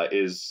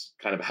 is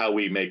kind of how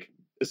we make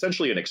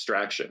essentially an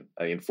extraction.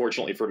 I mean,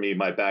 fortunately for me,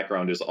 my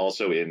background is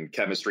also in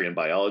chemistry and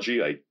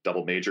biology. I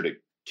double majored at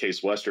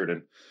Case Western,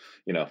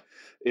 and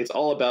it's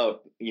all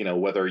about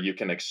whether you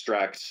can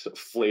extract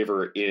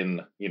flavor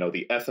in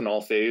the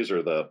ethanol phase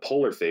or the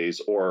polar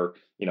phase, or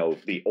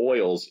the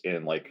oils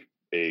in like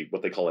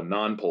what they call a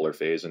non-polar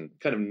phase, and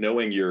kind of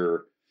knowing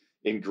your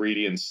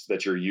ingredients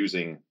that you're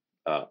using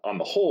on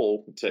the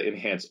whole to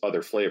enhance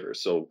other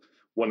flavors. So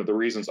one of the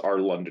reasons our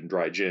London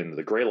Dry Gin,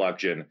 the Greylock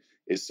Gin,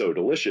 is so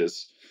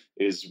delicious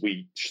is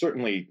we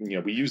certainly,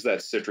 we use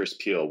that citrus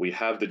peel. We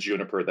have the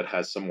juniper that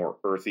has some more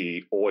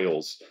earthy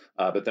oils,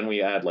 but then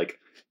we add like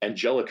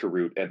angelica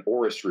root and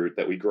orris root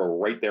that we grow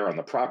right there on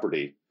the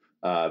property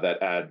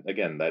that add,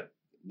 again, that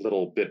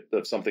little bit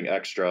of something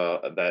extra,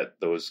 that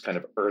those kind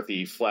of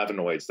earthy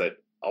flavonoids that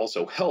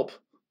also help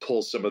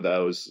pull some of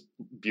those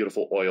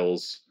beautiful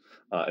oils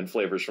and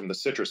flavors from the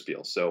citrus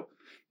peel. So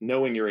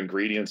knowing your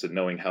ingredients and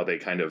knowing how they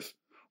kind of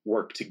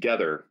work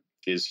together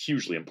is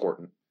hugely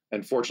important.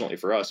 And fortunately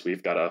for us,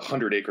 we've got a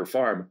 100-acre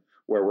farm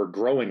where we're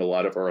growing a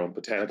lot of our own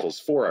botanicals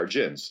for our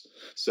gins.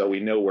 So we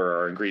know where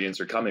our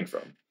ingredients are coming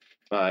from.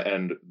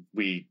 And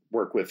we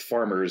work with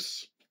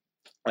farmers,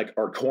 like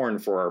our corn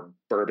for our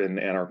bourbon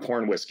and our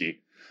corn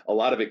whiskey. A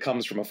lot of it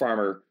comes from a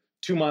farmer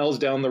 2 miles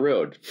down the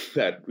road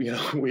that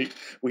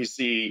we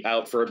see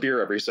out for a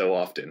beer every so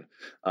often.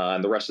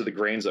 And the rest of the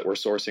grains that we're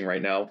sourcing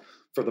right now,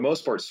 for the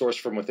most part, sourced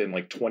from within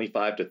like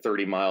 25 to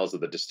 30 miles of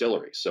the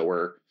distillery. So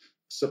we're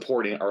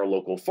supporting our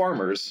local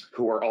farmers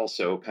who are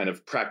also kind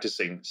of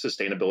practicing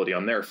sustainability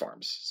on their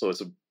farms. So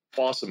it's an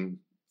awesome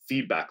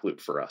feedback loop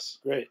for us.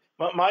 Great.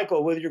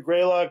 Michael, with your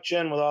Greylock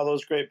Gin, with all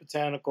those great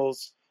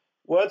botanicals,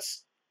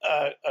 what's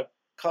a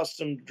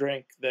custom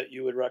drink that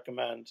you would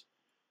recommend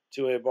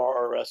to a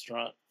bar or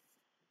restaurant?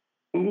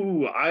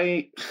 Ooh,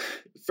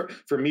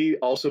 for me,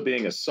 also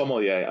being a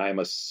sommelier, I'm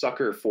a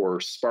sucker for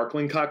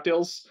sparkling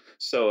cocktails.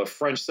 So a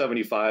French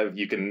 75,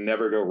 you can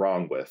never go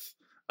wrong with.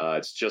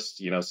 It's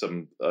just,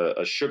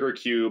 a sugar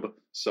cube,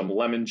 some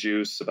lemon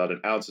juice, about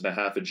 1.5 ounces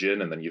of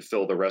gin, and then you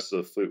fill the rest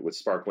of the flute with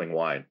sparkling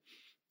wine.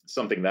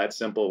 Something that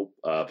simple,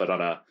 but on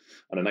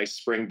a nice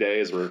spring day,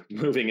 as we're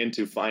moving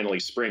into finally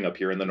spring up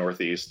here in the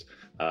Northeast,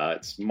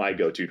 it's my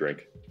go-to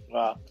drink.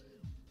 Wow.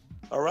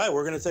 All right,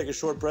 we're going to take a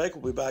short break.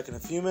 We'll be back in a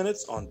few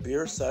minutes on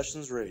Beer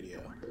Sessions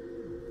Radio.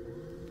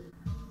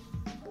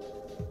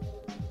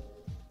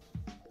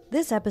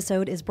 This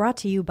episode is brought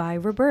to you by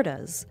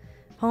Roberta's,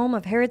 home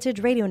of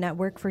Heritage Radio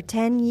Network for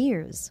 10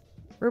 years.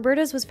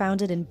 Roberta's was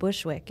founded in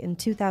Bushwick in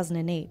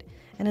 2008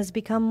 and has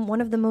become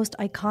one of the most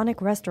iconic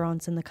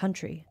restaurants in the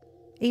country.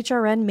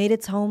 HRN made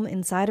its home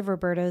inside of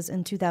Roberta's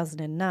in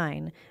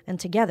 2009, and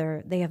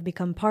together they have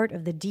become part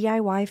of the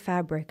DIY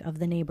fabric of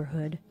the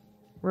neighborhood.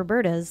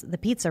 Roberta's, the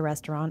pizza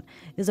restaurant,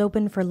 is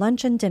open for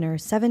lunch and dinner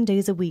 7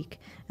 days a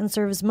week and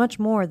serves much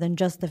more than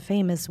just the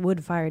famous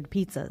wood-fired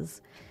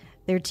pizzas.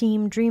 Their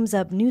team dreams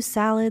up new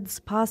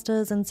salads,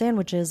 pastas, and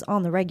sandwiches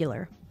on the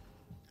regular.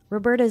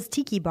 Roberta's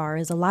Tiki Bar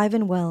is alive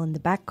and well in the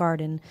back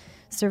garden,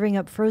 serving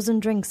up frozen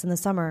drinks in the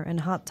summer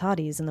and hot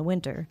toddies in the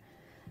winter.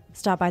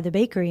 Stop by the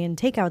bakery and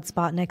takeout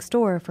spot next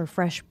door for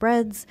fresh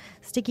breads,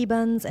 sticky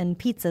buns, and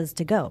pizzas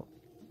to go.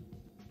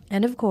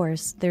 And of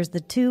course, there's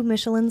the 2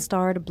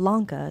 Michelin-starred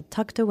Blanca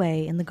tucked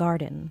away in the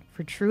garden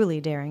for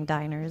truly daring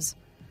diners.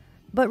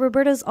 But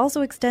Roberta's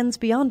also extends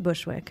beyond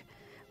Bushwick,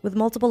 with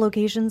multiple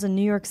locations in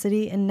New York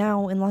City and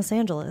now in Los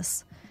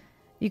Angeles.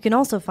 You can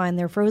also find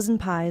their frozen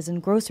pies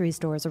in grocery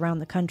stores around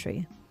the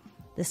country.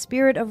 The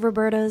spirit of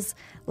Roberta's,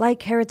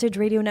 like Heritage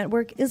Radio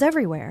Network, is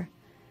everywhere.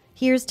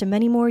 Here's to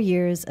many more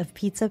years of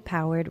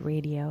pizza-powered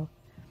radio.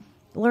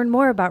 Learn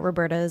more about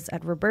Roberta's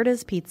at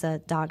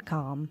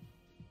robertaspizza.com.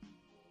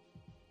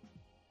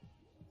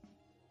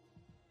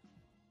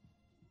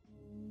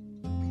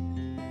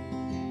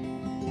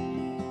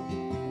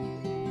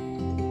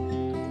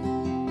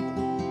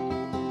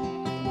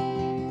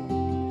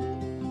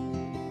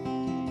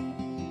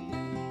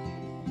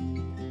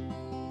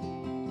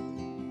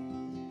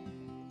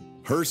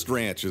 Hearst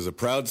Ranch is a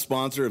proud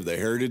sponsor of the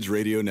Heritage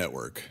Radio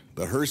Network.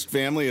 The Hearst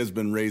family has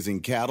been raising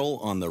cattle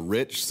on the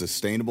rich,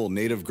 sustainable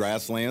native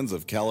grasslands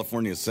of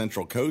California's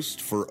Central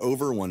Coast for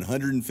over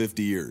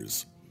 150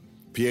 years.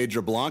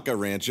 Piedra Blanca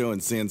Rancho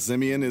in San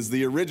Simeon is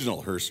the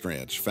original Hearst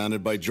Ranch,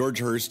 founded by George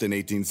Hearst in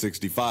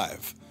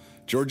 1865.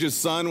 George's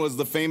son was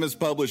the famous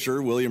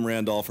publisher William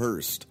Randolph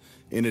Hearst.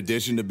 In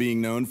addition to being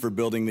known for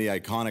building the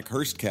iconic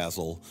Hearst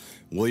Castle,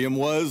 William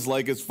was,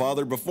 like his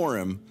father before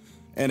him,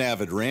 an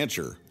avid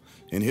rancher.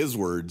 In his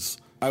words,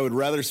 "I would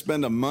rather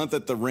spend a month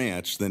at the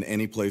ranch than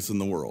any place in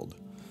the world."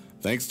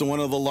 Thanks to one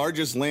of the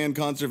largest land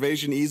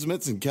conservation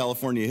easements in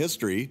California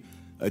history,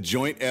 a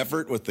joint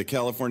effort with the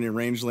California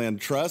Rangeland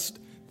Trust,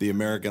 the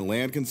American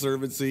Land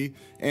Conservancy,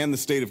 and the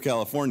state of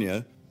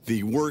California,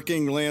 the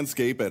working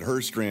landscape at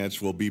Hearst Ranch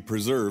will be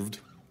preserved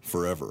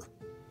forever.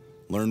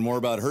 Learn more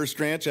about Hearst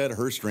Ranch at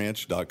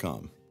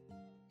HearstRanch.com.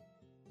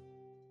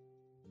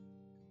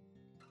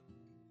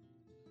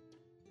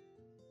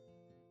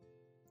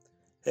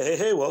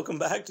 Hey, welcome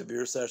back to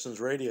Beer Sessions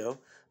Radio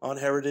on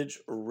Heritage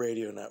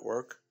Radio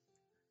Network.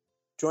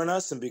 Join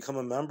us and become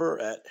a member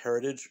at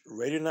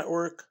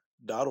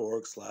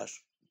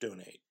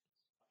heritageradionetwork.org/donate.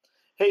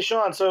 Hey,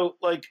 Sean, so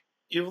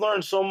you've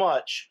learned so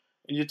much,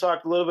 and you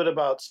talked a little bit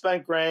about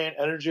spent grain,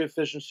 energy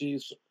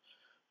efficiencies,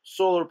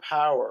 solar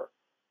power.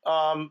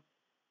 Are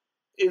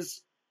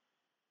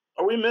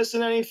we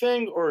missing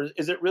anything, or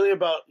is it really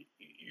about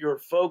your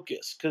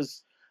focus?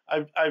 Because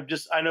I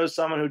know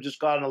someone who just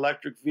got an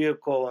electric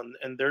vehicle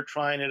and they're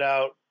trying it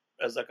out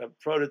as like a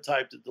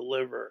prototype to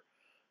deliver.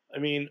 I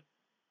mean,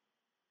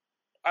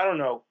 I don't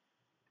know.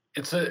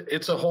 It's a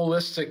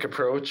holistic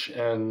approach,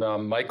 and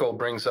Michael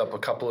brings up a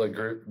couple of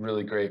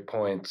really great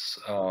points,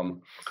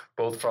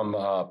 both from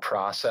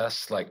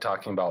process, like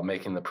talking about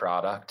making the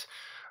product,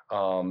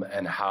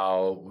 and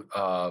how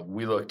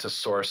we look to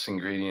source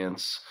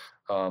ingredients.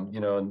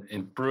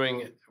 In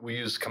brewing, we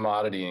use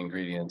commodity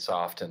ingredients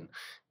often,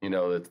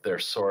 that they're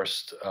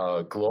sourced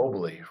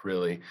globally,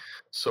 really.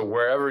 So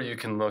wherever you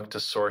can look to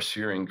source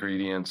your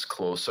ingredients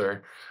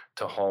closer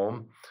to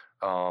home,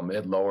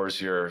 it lowers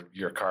your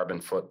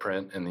carbon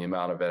footprint and the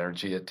amount of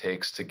energy it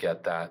takes to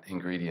get that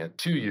ingredient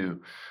to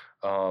you.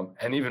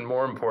 And even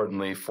more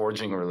importantly,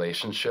 forging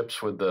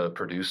relationships with the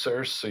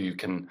producers so you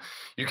can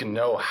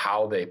know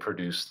how they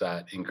produce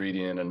that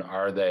ingredient, and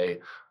are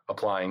they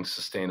applying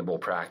sustainable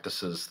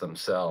practices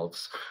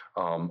themselves?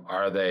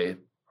 Are they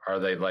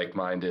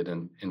like-minded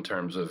in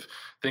terms of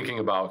thinking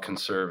about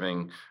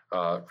conserving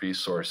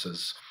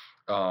resources?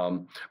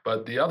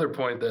 But the other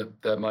point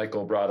that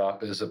Michael brought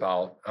up is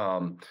about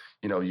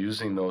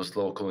using those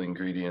local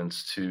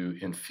ingredients to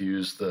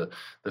infuse the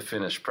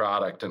finished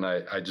product. And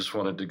I just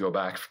wanted to go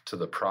back to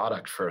the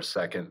product for a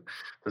second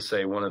to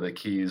say one of the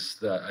keys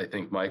that I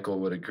think Michael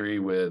would agree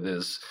with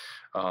is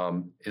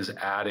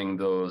adding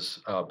those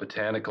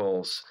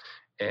botanicals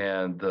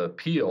and the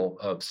peel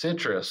of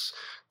citrus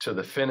to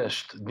the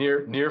finished,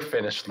 near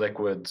finished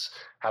liquids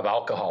have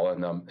alcohol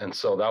in them. And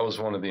so that was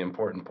one of the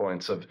important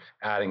points of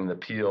adding the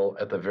peel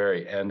at the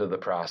very end of the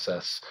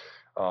process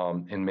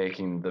in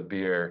making the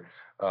beer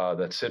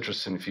that's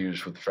citrus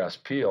infused with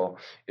fresh peel,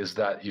 is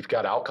that you've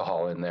got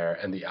alcohol in there,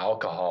 and the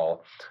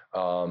alcohol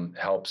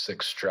helps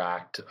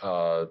extract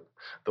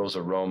those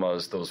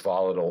aromas, those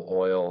volatile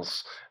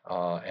oils,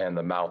 and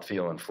the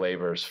mouthfeel and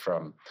flavors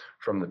from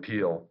the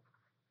peel.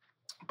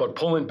 But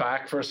pulling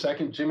back for a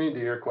second, Jimmy, to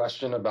your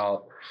question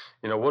about,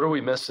 what are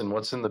we missing?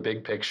 What's in the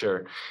big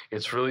picture?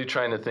 It's really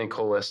trying to think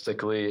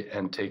holistically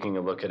and taking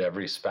a look at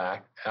every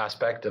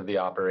aspect of the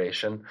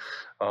operation.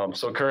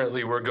 So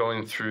currently we're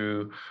going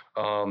through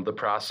the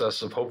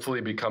process of hopefully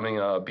becoming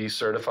a B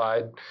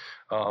certified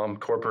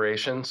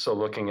corporation. So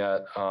looking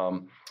at,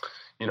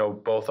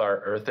 both our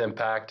earth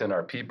impact and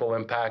our people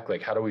impact,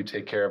 like how do we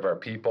take care of our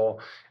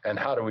people and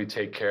how do we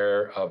take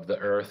care of the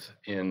earth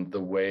in the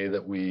way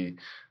that we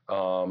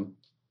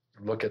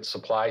look at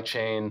supply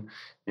chain,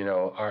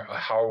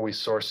 how are we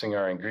sourcing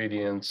our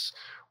ingredients?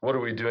 What are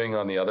we doing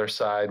on the other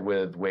side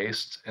with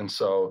waste? And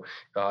so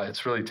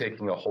it's really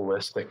taking a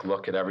holistic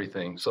look at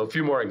everything. So a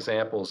few more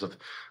examples of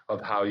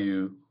how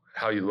you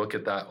look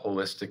at that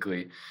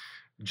holistically.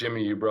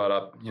 Jimmy, you brought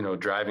up,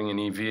 driving an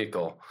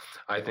e-vehicle.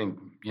 I think,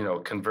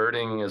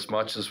 converting as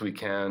much as we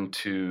can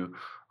to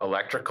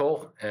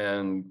electrical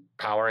and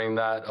powering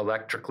that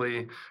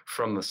electrically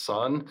from the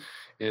sun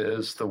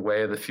is the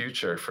way of the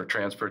future for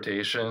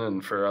transportation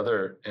and for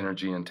other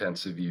energy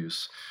intensive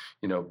use.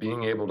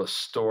 Being able to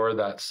store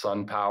that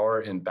sun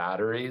power in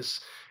batteries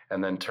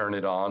and then turn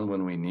it on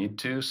when we need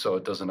to, so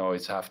it doesn't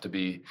always have to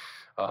be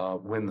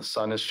when the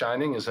sun is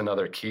shining, is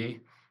another key.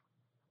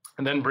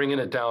 And then bringing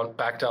it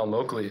back down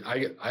locally.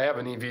 I have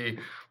an EV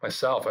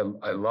myself.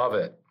 I love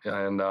it.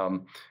 And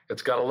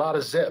it's got a lot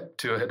of zip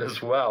to it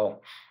as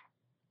well.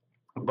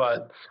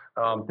 But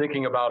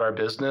thinking about our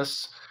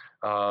business,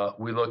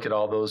 we look at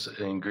all those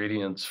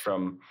ingredients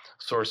from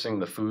sourcing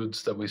the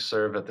foods that we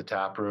serve at the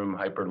tap room,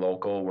 hyper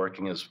local,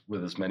 working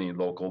with as many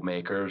local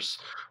makers,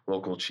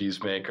 local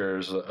cheese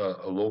makers,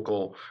 a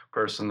local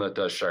person that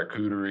does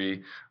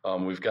charcuterie.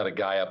 We've got a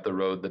guy up the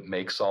road that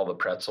makes all the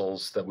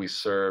pretzels that we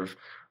serve.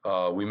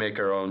 We make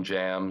our own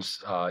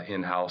jams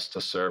in-house to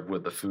serve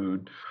with the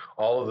food.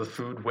 All of the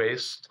food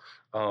waste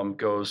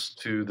goes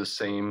to the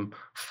same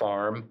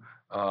farm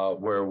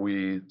where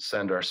we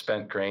send our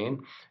spent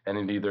grain, and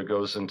it either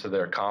goes into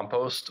their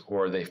compost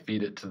or they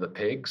feed it to the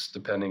pigs,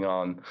 depending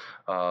on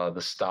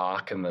the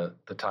stock and the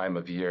time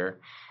of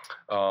year.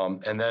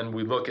 And then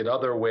we look at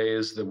other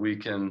ways that we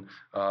can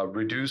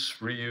reduce,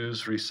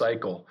 reuse,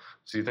 recycle.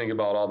 So you think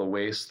about all the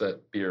waste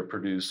that beer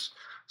produce.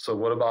 So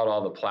what about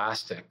all the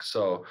plastic?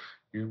 So,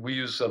 we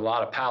use a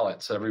lot of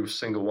pallets. Every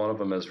single one of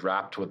them is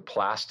wrapped with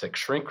plastic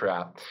shrink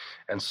wrap.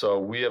 And so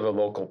we have a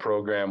local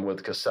program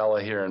with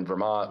Casella here in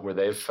Vermont where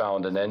they've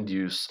found an end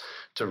use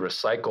to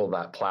recycle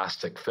that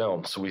plastic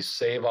film. So we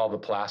save all the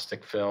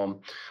plastic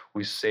film,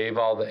 we save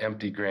all the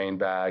empty grain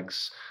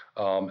bags,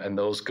 and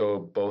those go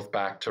both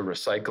back to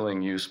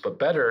recycling use. But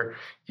better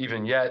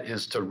even yet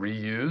is to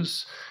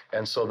reuse.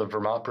 And so the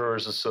Vermont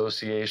Brewers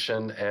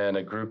Association and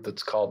a group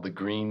that's called the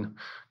Green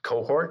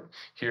Cohort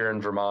here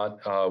in Vermont,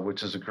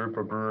 which is a group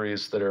of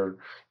breweries that are,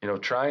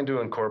 trying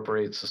to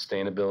incorporate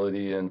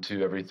sustainability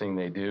into everything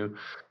they do.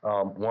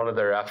 One of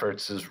their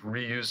efforts is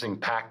reusing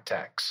pack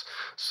techs.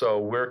 So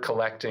we're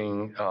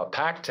collecting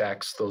pack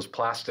techs, those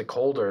plastic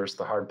holders,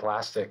 the hard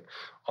plastic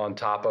on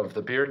top of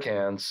the beer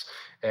cans,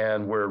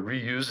 and we're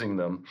reusing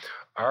them.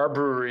 Our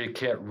brewery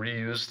can't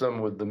reuse them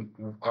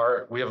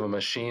we have a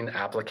machine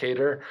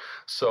applicator.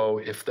 So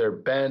if they're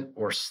bent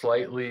or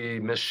slightly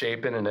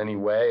misshapen in any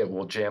way, it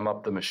will jam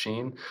up the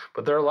machine.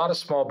 But there are a lot of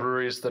small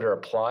breweries that are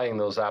applying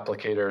those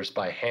applicators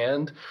by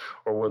hand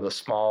or with a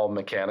small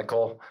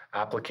mechanical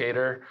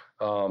applicator,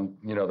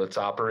 that's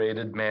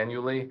operated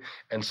manually.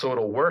 And so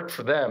it'll work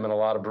for them. And a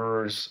lot of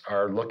brewers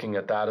are looking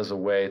at that as a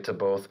way to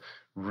both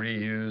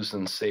reuse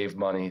and save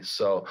money.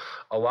 So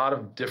a lot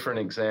of different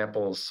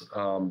examples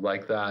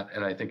like that.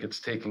 And I think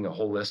it's taking a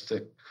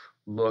holistic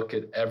look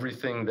at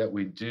everything that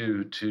we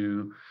do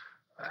to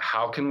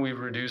how can we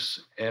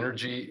reduce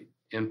energy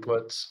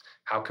inputs?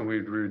 How can we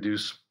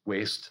reduce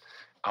waste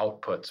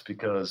outputs?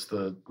 Because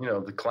the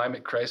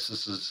climate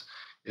crisis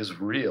is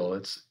real.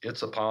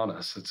 It's upon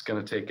us. It's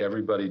going to take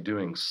everybody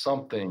doing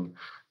something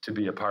to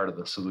be a part of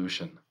the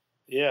solution.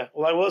 Yeah.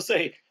 Well, I will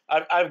say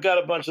I've got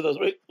a bunch of those.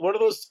 Wait, what are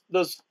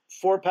those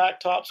 4-pack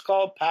tops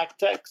called? Pack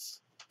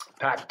techs?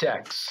 Pack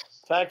techs.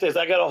 Pack techs.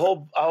 I got a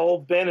whole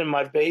bin in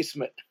my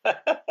basement. And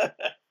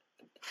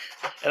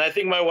I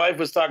think my wife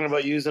was talking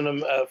about using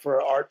them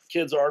for our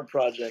kids' art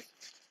project.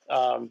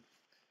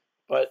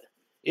 But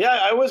yeah,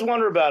 I always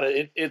wonder about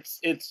it. It's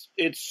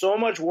so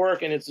much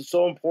work and it's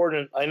so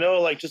important. I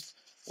know, like, just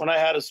when I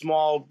had a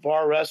small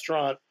bar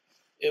restaurant,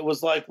 it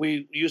was like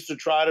we used to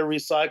try to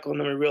recycle, and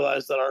then we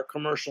realized that our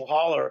commercial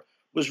hauler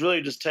was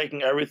really just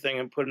taking everything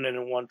and putting it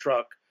in one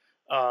truck.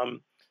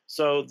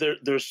 So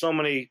there's so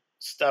many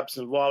steps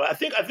involved. I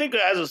think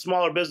as a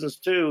smaller business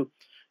too,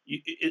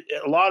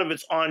 a lot of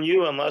it's on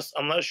you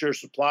unless your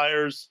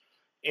suppliers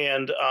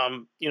and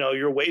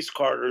your waste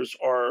carters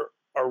are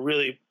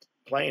really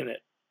playing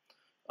it.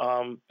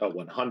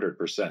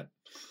 100%.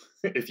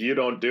 If you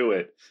don't do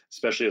it,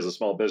 especially as a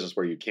small business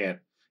where you can't,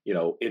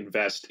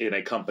 invest in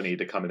a company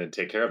to come in and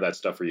take care of that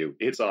stuff for you,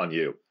 it's on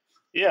you.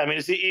 Yeah, I mean,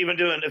 it's even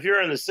if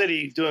you're in the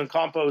city doing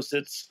compost,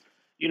 it's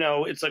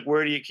like,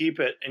 where do you keep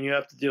it? And you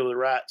have to deal with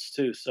rats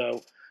too.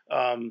 So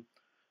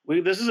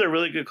this is a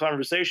really good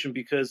conversation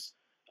because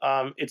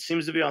it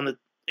seems to be on the,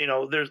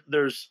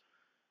 there's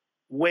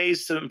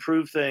ways to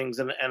improve things.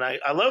 And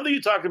I love that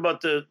you talked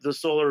about the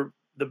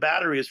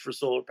batteries for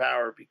solar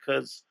power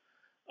because,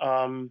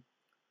 Sean,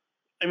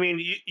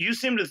 you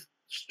seem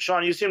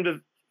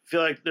to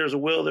feel like there's a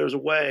will, there's a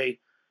way,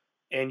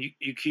 and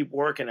you keep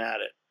working at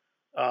it.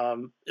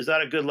 Is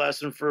that a good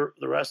lesson for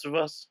the rest of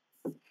us?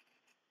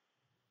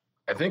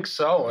 I think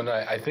so, and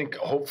I think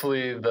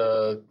hopefully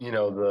the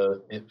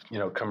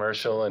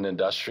commercial and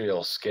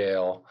industrial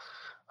scale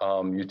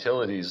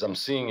utilities. I'm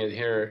seeing it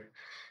here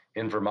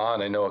in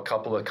Vermont. I know a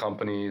couple of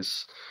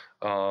companies.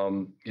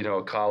 A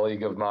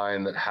colleague of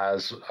mine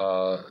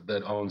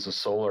that owns a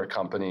solar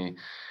company,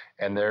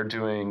 and they're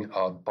doing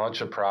a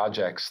bunch of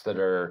projects that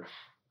are.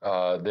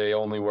 They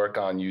only work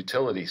on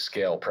utility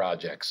scale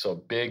projects, so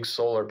big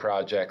solar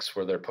projects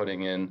where they're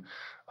putting in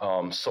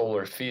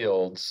solar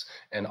fields,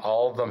 and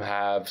all of them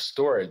have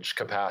storage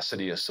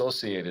capacity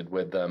associated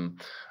with them,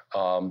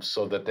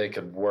 so that they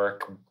could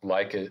work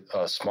like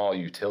a small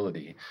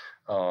utility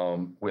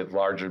with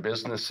larger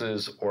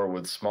businesses or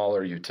with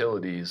smaller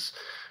utilities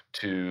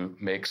to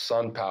make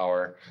sun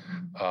power,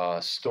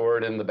 store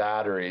it in the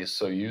batteries,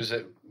 so use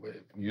it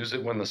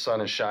when the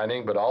sun is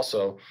shining, but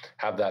also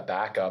have that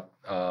backup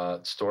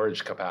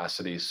storage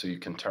capacity so you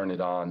can turn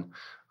it on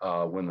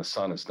when the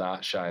sun is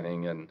not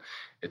shining. And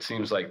it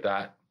seems like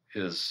that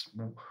is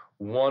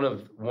one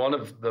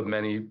of the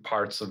many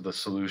parts of the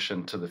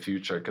solution to the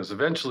future, because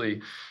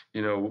eventually,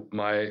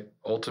 my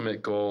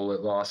ultimate goal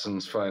at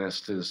Lawson's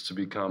Finest is to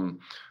become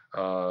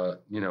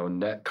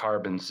net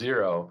carbon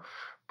zero.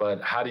 But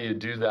how do you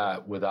do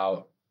that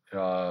without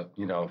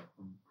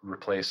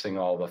replacing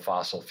all the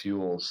fossil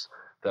fuels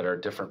that are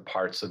different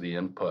parts of the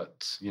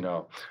inputs?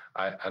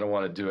 I don't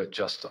want to do it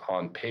just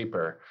on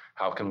paper.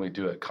 How can we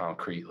do it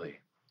concretely?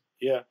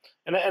 Yeah,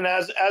 and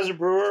as a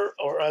brewer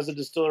or as a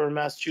distiller in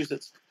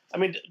Massachusetts, I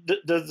mean,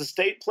 does the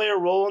state play a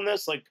role in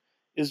this? Like,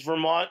 is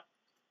Vermont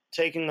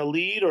taking the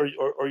lead, or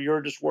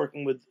you're just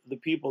working with the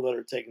people that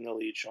are taking the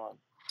lead, Sean?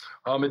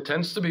 It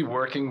tends to be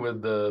working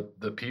with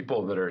the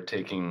people that are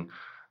taking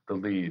the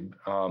lead.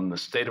 The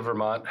state of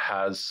Vermont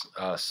has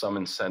some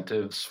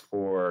incentives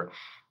for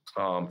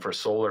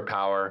solar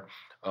power.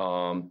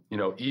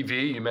 EV,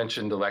 you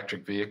mentioned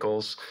electric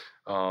vehicles.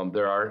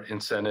 There are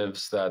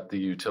incentives that the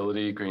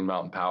utility, Green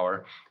Mountain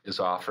Power, is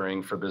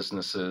offering for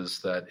businesses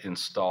that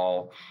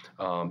install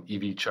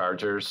EV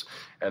chargers.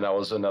 And that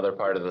was another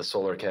part of the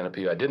solar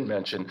canopy I didn't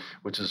mention,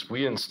 which is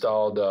we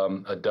installed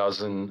a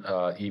dozen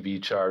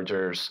EV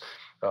chargers,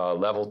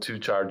 level 2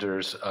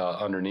 chargers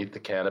underneath the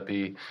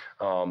canopy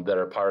that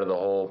are part of the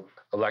whole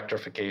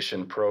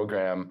electrification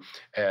program.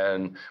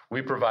 And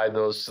we provide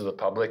those to the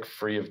public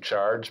free of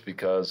charge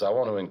because I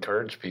want to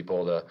encourage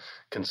people to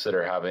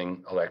consider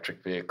having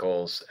electric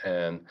vehicles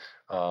and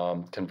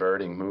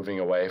moving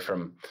away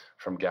from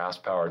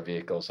gas-powered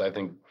vehicles. I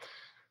think,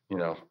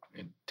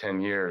 in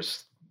 10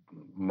 years,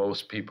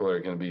 most people are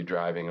going to be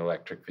driving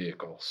electric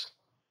vehicles.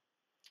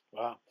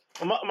 Wow.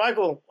 Well,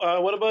 Michael,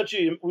 what about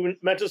you? We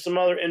mentioned some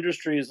other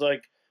industries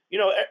like,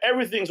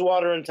 everything's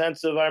water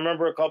intensive. I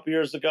remember a couple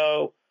years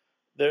ago,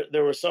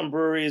 there were some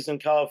breweries in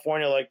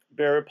California, like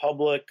Bear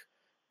Republic,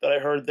 that I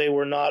heard they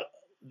were not,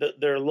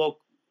 their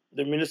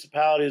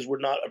municipalities would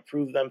not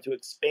approve them to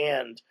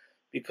expand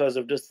because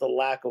of just the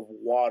lack of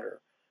water.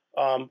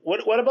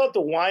 What about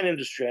the wine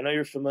industry? I know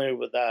you're familiar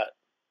with that.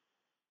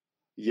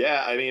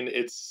 Yeah, I mean,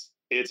 it's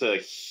a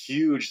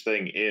huge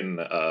thing in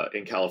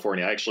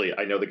California. Actually,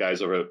 I know the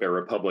guys over at Bear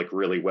Republic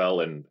really well,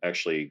 and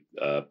actually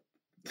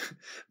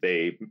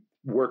they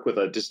work with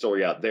a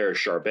distillery out there,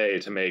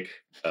 Charbet, to make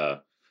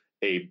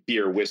a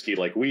beer whiskey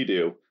like we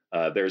do.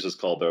 Theirs is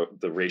called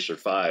the Racer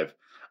 5.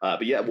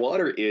 But yeah,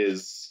 water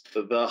is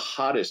the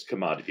hottest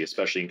commodity,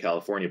 especially in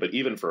California. But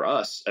even for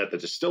us at the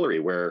distillery,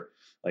 where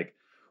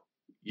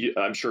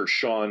I'm sure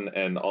Sean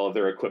and all of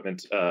their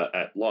equipment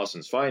at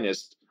Lawson's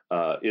Finest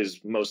is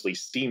mostly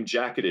steam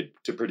jacketed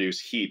to produce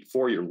heat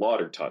for your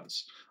lauter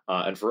tons.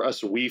 And for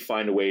us, we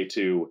find a way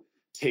to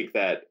take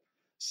that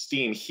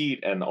steam heat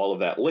and all of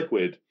that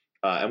liquid,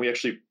 and we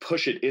actually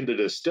push it into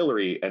the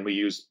distillery, and we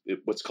use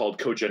what's called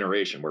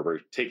cogeneration, where we're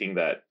taking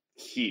that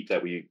heat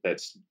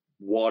that's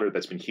water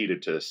that's been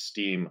heated to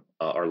steam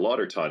our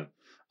lauter ton,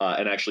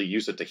 and actually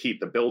use it to heat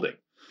the building.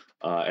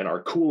 And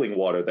our cooling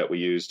water that we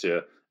use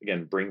to,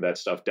 again, bring that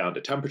stuff down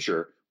to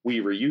temperature, we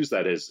reuse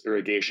that as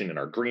irrigation in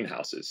our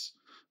greenhouses.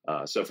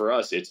 So for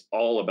us, it's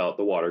all about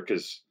the water,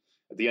 because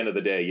at the end of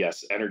the day,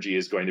 yes, energy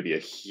is going to be a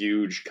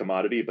huge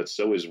commodity, but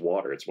so is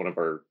water. It's one of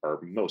our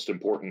most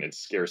important and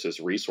scarcest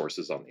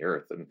resources on the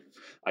earth. And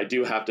I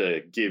do have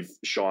to give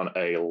Sean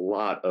a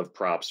lot of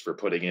props for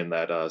putting in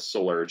that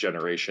solar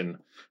generation,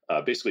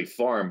 basically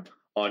farm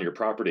on your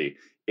property.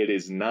 It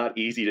is not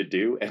easy to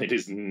do, and it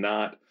is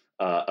not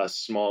a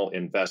small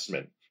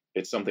investment.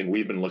 It's something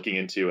we've been looking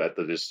into at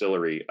the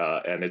distillery,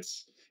 and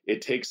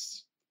it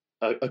takes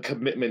a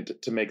commitment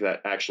to make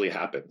that actually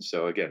happen.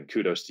 So again,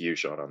 kudos to you,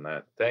 Sean, on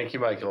that. Thank you,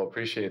 Michael.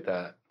 Appreciate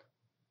that.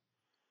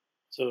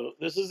 So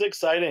this is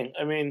exciting.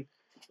 I mean,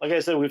 like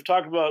I said, we've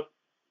talked about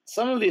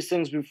some of these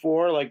things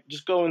before, like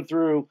just going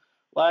through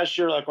last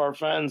year, like our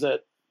friends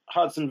at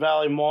Hudson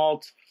Valley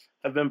Malt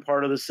have been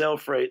part of the sail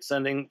freight,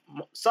 sending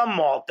some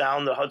malt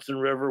down the Hudson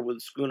River with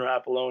schooner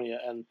Apollonia.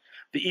 And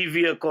the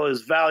e-vehicle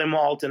is Valley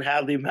Malt in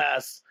Hadley,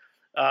 Mass.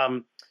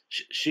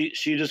 She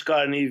just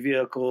got an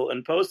e-vehicle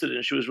and posted it,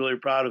 and she was really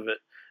proud of it.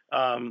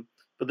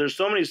 But there's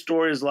so many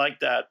stories like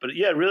that. But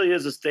yeah, it really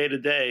is a state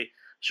of day.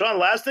 Sean,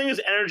 last thing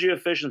is energy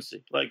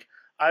efficiency. Like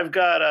I've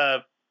got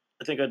I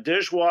think a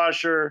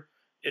dishwasher.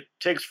 It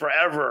takes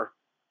forever,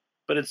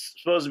 but it's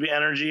supposed to be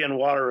energy and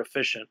water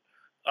efficient.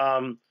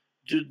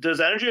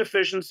 Does energy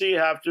efficiency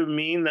have to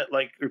mean that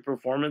like your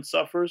performance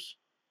suffers?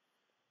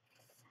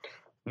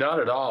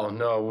 Not at all.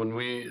 No, when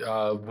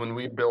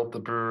we built the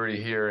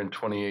brewery here in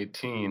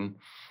 2018,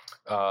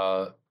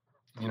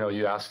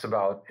 you asked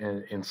about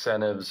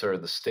incentives or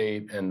the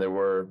state, and there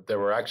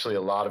were actually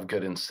a lot of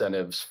good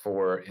incentives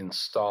for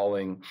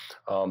installing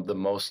the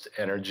most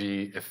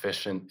energy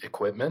efficient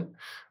equipment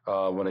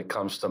when it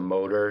comes to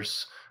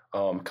motors,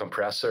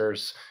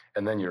 compressors,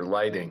 and then your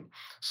lighting.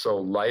 So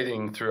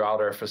lighting throughout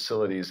our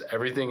facilities,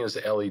 everything is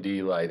LED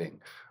lighting.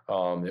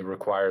 It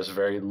requires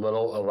very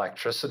little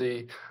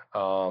electricity.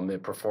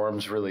 It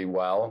performs really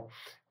well.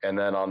 And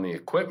then on the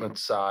equipment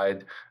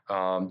side,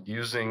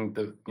 using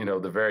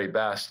the very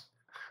best,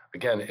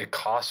 again, it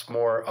costs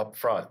more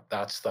upfront.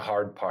 That's the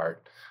hard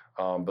part.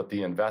 But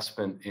the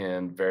investment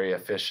in very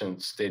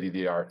efficient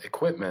state-of-the-art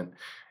equipment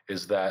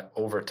is that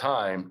over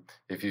time,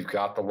 if you've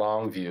got the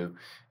long view,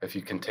 if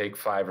you can take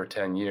 5 or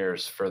 10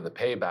 years for the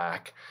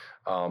payback,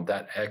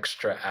 that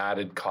extra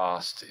added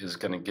cost is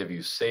going to give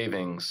you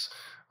savings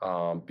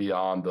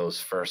beyond those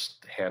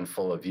first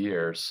handful of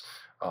years.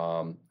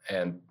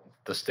 And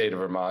the state of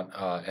Vermont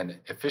and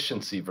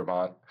Efficiency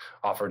Vermont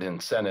offered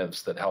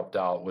incentives that helped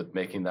out with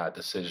making that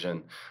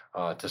decision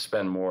to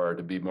spend more,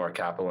 to be more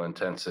capital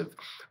intensive.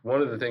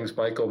 One of the things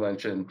Michael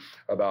mentioned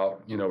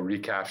about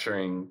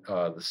recapturing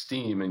the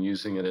steam and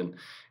using it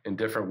in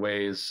different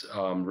ways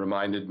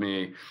reminded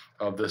me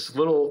of this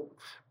little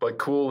but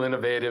cool,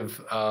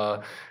 innovative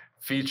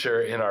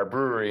feature in our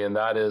brewery, and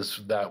that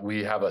is that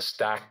we have a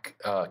stack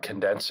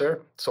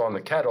condenser. So on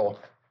the kettle,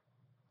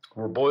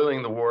 we're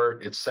boiling the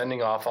wort, it's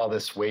sending off all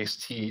this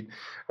waste heat,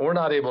 and we're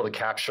not able to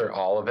capture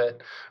all of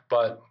it,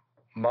 but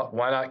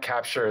why not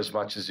capture as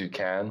much as you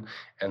can?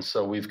 And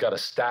so we've got a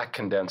stack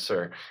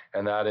condenser,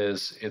 and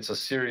it's a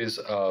series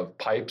of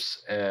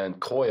pipes and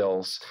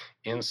coils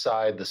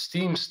inside the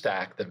steam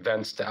stack that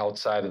vents to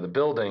outside of the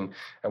building,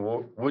 and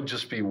what would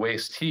just be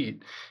waste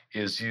heat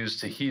is used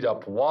to heat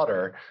up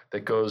water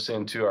that goes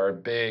into our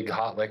big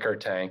hot liquor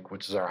tank,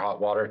 which is our hot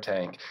water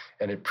tank,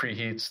 and it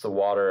preheats the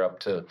water up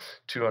to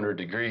 200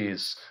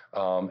 degrees,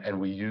 and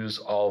we use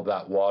all of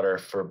that water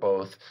for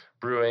both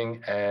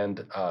brewing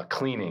and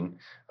cleaning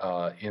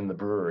in the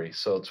brewery.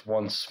 So it's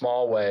one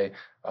small way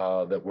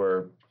that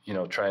we're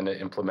trying to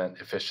implement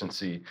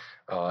efficiency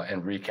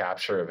and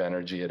recapture of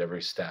energy at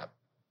every step.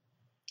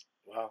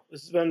 Wow,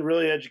 this has been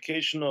really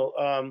educational.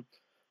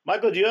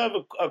 Michael, do you have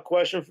a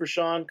question for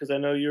Sean? Because I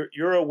know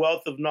you're a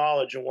wealth of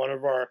knowledge and one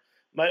of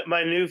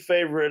my new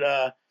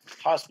favorite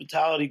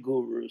hospitality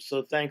gurus.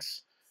 So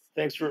thanks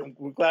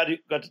we're glad you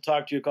got to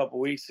talk to you a couple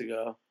weeks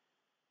ago.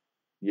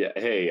 Yeah,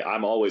 hey,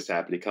 I'm always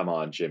happy to come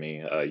on,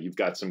 Jimmy. You've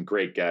got some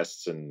great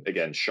guests, and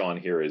again, Sean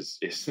here is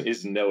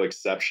no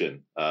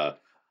exception.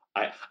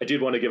 I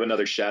did want to give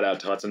another shout out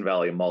to Hudson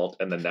Valley Malt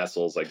and the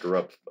Nestles. I grew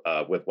up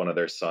with one of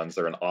their sons.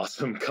 They're an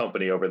awesome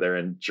company over there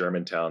in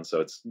Germantown. So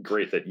it's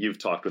great that you've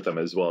talked with them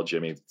as well,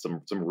 Jimmy.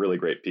 Some really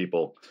great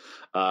people.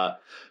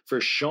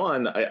 For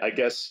Sean, I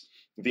guess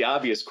the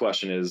obvious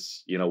question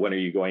is, when are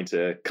you going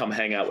to come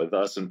hang out with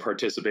us and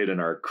participate in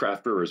our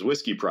Craft Brewers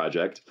Whiskey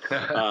Project?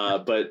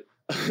 But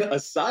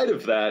aside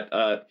of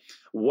that,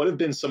 what have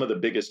been some of the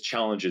biggest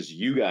challenges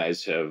you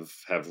guys have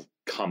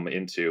come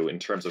into in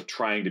terms of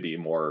trying to be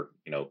more,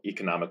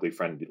 economically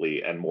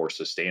friendly and more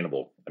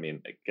sustainable? I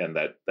mean, again,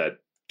 that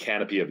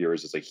canopy of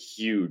yours is a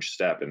huge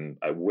step, and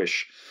I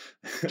wish,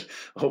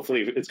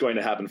 hopefully, it's going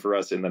to happen for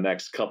us in the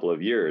next couple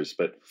of years.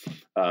 But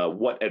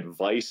what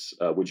advice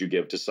would you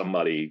give to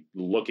somebody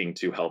looking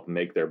to help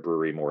make their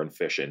brewery more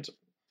efficient?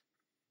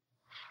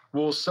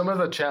 Well, some of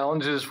the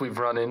challenges we've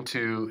run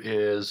into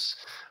is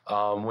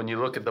when you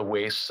look at the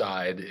waste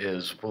side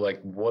is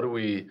like, what do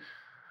we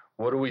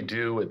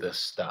do with this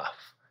stuff?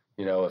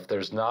 If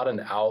there's not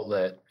an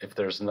outlet, if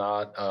there's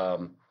not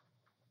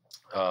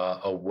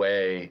a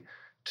way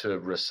to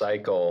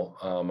recycle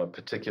a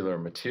particular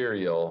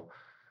material,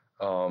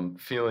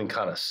 feeling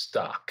kind of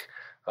stuck.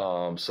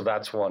 So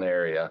that's one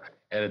area.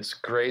 And it's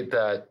great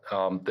that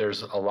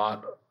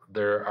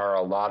there are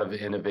a lot of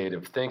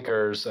innovative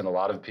thinkers and a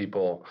lot of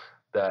people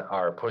that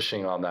are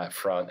pushing on that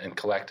front and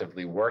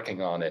collectively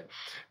working on it,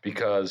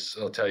 because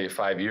I'll tell you,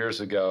 5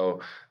 years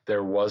ago,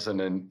 there wasn't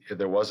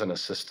a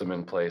system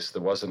in place.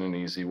 There wasn't an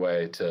easy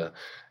way to,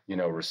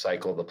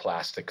 recycle the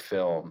plastic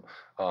film,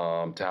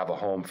 to have a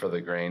home for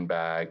the grain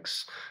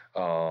bags,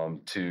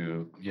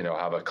 to,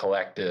 have a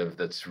collective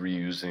that's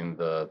reusing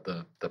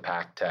the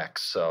pack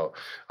text. So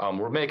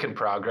we're making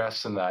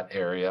progress in that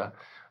area.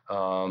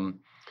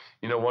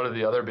 One of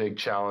the other big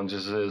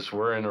challenges is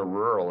we're in a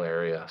rural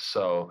area.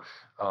 So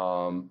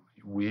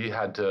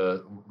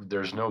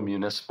there's no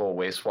municipal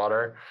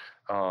wastewater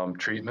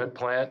treatment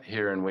plant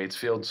here in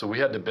Waitsfield. So we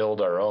had to build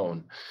our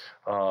own.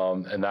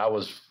 And that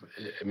was,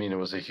 it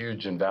was a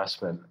huge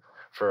investment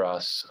for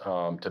us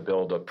to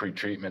build a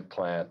pretreatment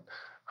plant.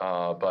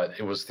 But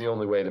it was the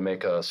only way to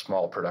make a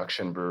small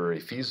production brewery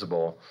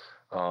feasible.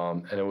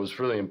 And it was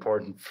really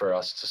important for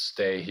us to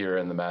stay here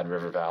in the Mad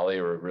River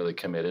Valley. We're really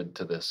committed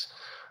to this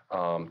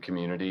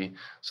community.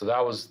 So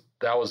that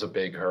was a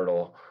big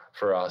hurdle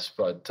for us,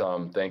 but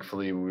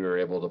thankfully we were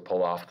able to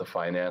pull off the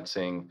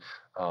financing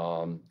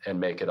and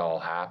make it all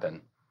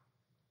happen.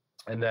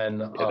 And then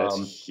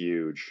that's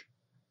huge.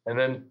 And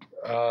then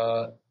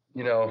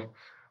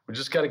we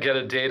just got to get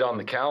a date on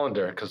the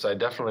calendar, because I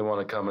definitely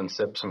want to come and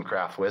sip some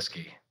craft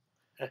whiskey.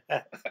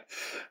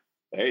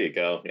 There you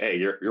go. Hey,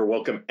 you're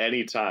welcome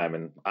anytime,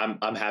 and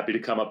I'm happy to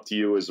come up to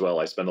you as well.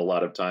 I spend a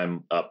lot of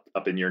time up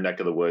in your neck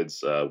of the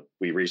woods.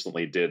 We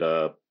recently did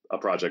a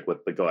project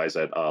with the guys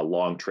at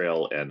Long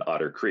Trail and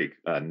Otter Creek,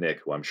 Nick,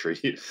 who I'm sure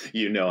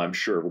I'm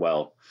sure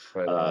well.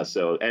 Right.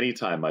 So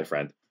anytime, my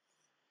friend.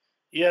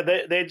 Yeah,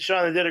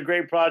 Sean, they did a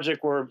great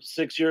project where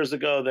 6 years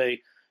ago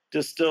they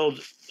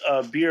distilled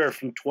beer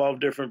from 12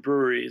 different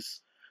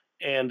breweries,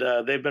 and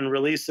they've been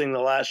releasing the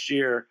last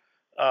year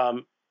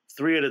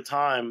 3 at a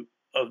time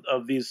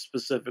of these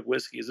specific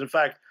whiskeys. In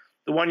fact,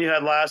 the one you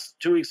had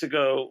 2 weeks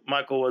ago,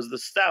 Michael, was the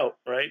stout,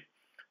 right?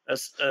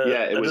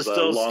 It was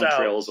Long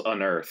Trails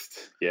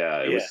Unearthed. Yeah,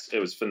 it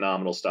was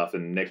phenomenal stuff.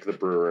 And Nick, the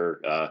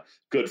brewer,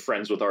 good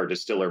friends with our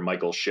distiller,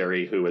 Michael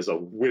Sherry, who is a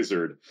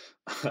wizard.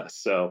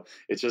 So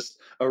it's just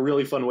a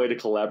really fun way to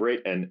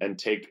collaborate and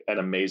take an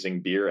amazing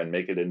beer and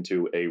make it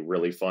into a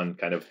really fun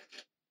kind of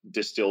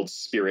distilled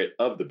spirit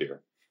of the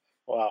beer.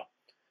 Wow.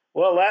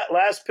 Well,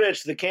 last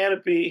pitch, the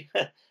canopy.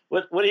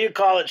 What do you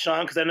call it,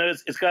 Sean? Because I know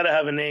it's got to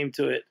have a name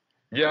to it.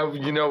 Yeah,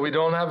 we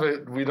don't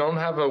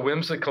have a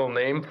whimsical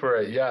name for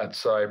it yet.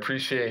 So I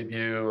appreciate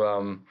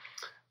you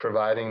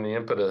providing the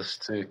impetus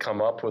to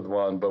come up with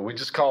one. But we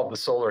just call it the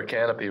solar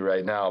canopy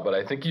right now. But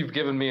I think you've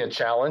given me a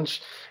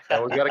challenge,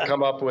 and we got to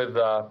come up with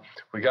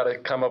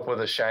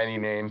a shiny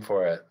name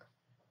for it.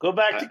 Go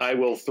back to I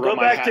will throw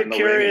my hat in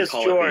the ring and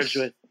call George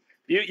it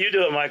You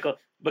do it, Michael.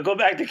 But go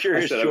back to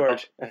Curious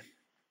George.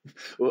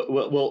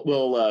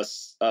 We'll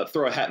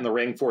throw a hat in the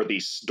ring for the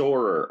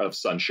storer of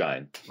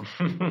sunshine.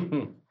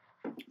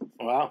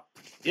 Wow.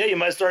 Yeah, you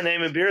might start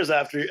naming beers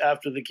after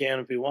the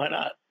canopy. Why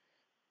not?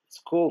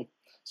 It's cool.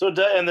 So,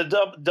 and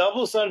the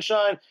double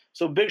sunshine.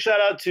 So, big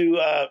shout out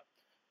to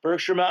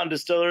Berkshire Mountain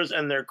Distillers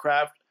and their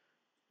craft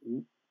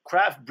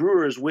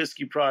brewers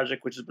whiskey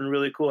project, which has been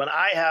really cool. And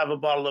I have a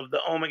bottle of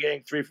the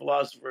Omegang Three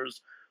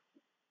Philosophers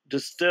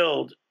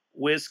distilled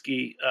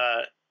whiskey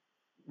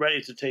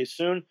ready to taste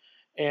soon.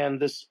 And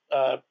this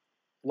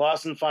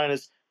Lawson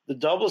Finest, the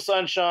Double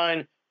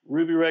Sunshine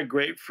Ruby Red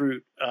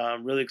Grapefruit.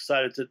 I'm really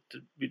excited to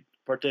be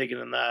partaking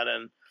in that.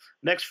 And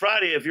next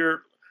Friday, if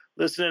you're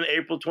listening,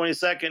 April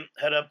 22nd,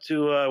 head up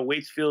to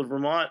Waitsfield,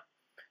 Vermont,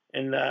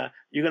 and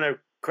you're going to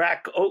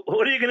crack. Oh,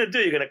 what are you going to do?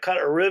 You're going to cut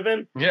a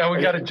ribbon? Yeah,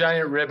 we got a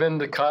giant ribbon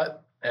to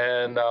cut,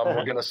 and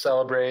we're going to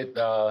celebrate,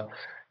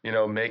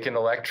 making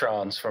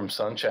electrons from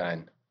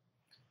sunshine.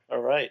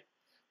 All right.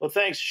 Well,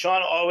 thanks,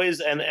 Sean,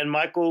 always, and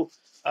Michael.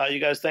 You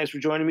guys, thanks for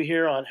joining me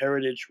here on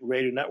Heritage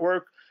Radio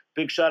Network.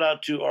 Big shout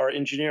out to our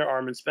engineer,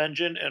 Armin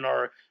Spengen, and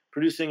our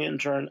producing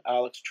intern,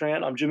 Alex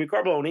Tran. I'm Jimmy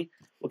Carboni.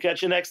 We'll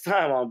catch you next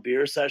time on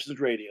Beer Sessions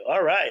Radio.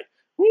 All right.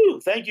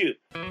 Woo, thank you.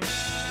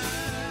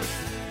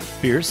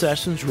 Beer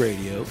Sessions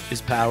Radio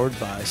is powered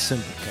by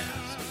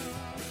Simplecast.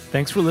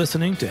 Thanks for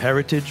listening to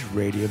Heritage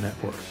Radio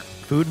Network,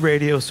 food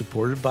radio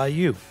supported by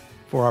you.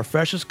 For our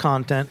freshest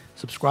content,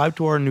 subscribe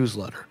to our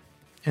newsletter.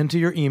 Enter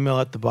your email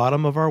at the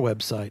bottom of our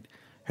website,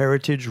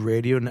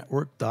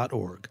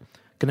 heritageradionetwork.org.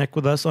 Connect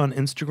with us on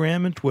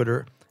Instagram and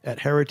Twitter at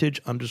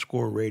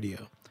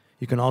heritage_radio.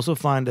 You can also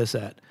find us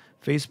at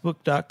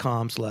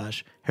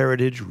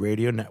facebook.com/Heritage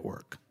Radio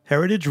Network.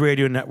 Heritage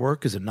Radio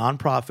Network is a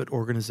nonprofit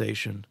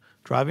organization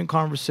driving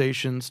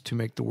conversations to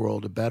make the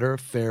world a better,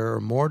 fairer,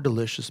 more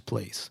delicious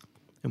place.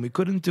 And we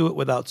couldn't do it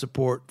without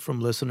support from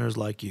listeners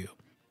like you.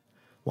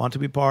 Want to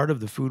be part of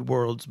the food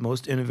world's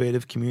most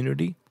innovative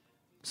community?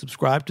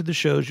 Subscribe to the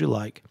shows you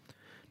like.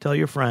 Tell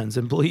your friends,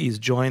 and please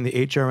join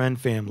the HRN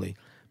family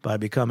by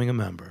becoming a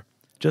member.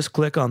 Just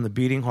click on the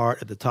beating heart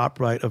at the top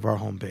right of our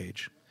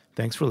homepage.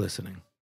 Thanks for listening.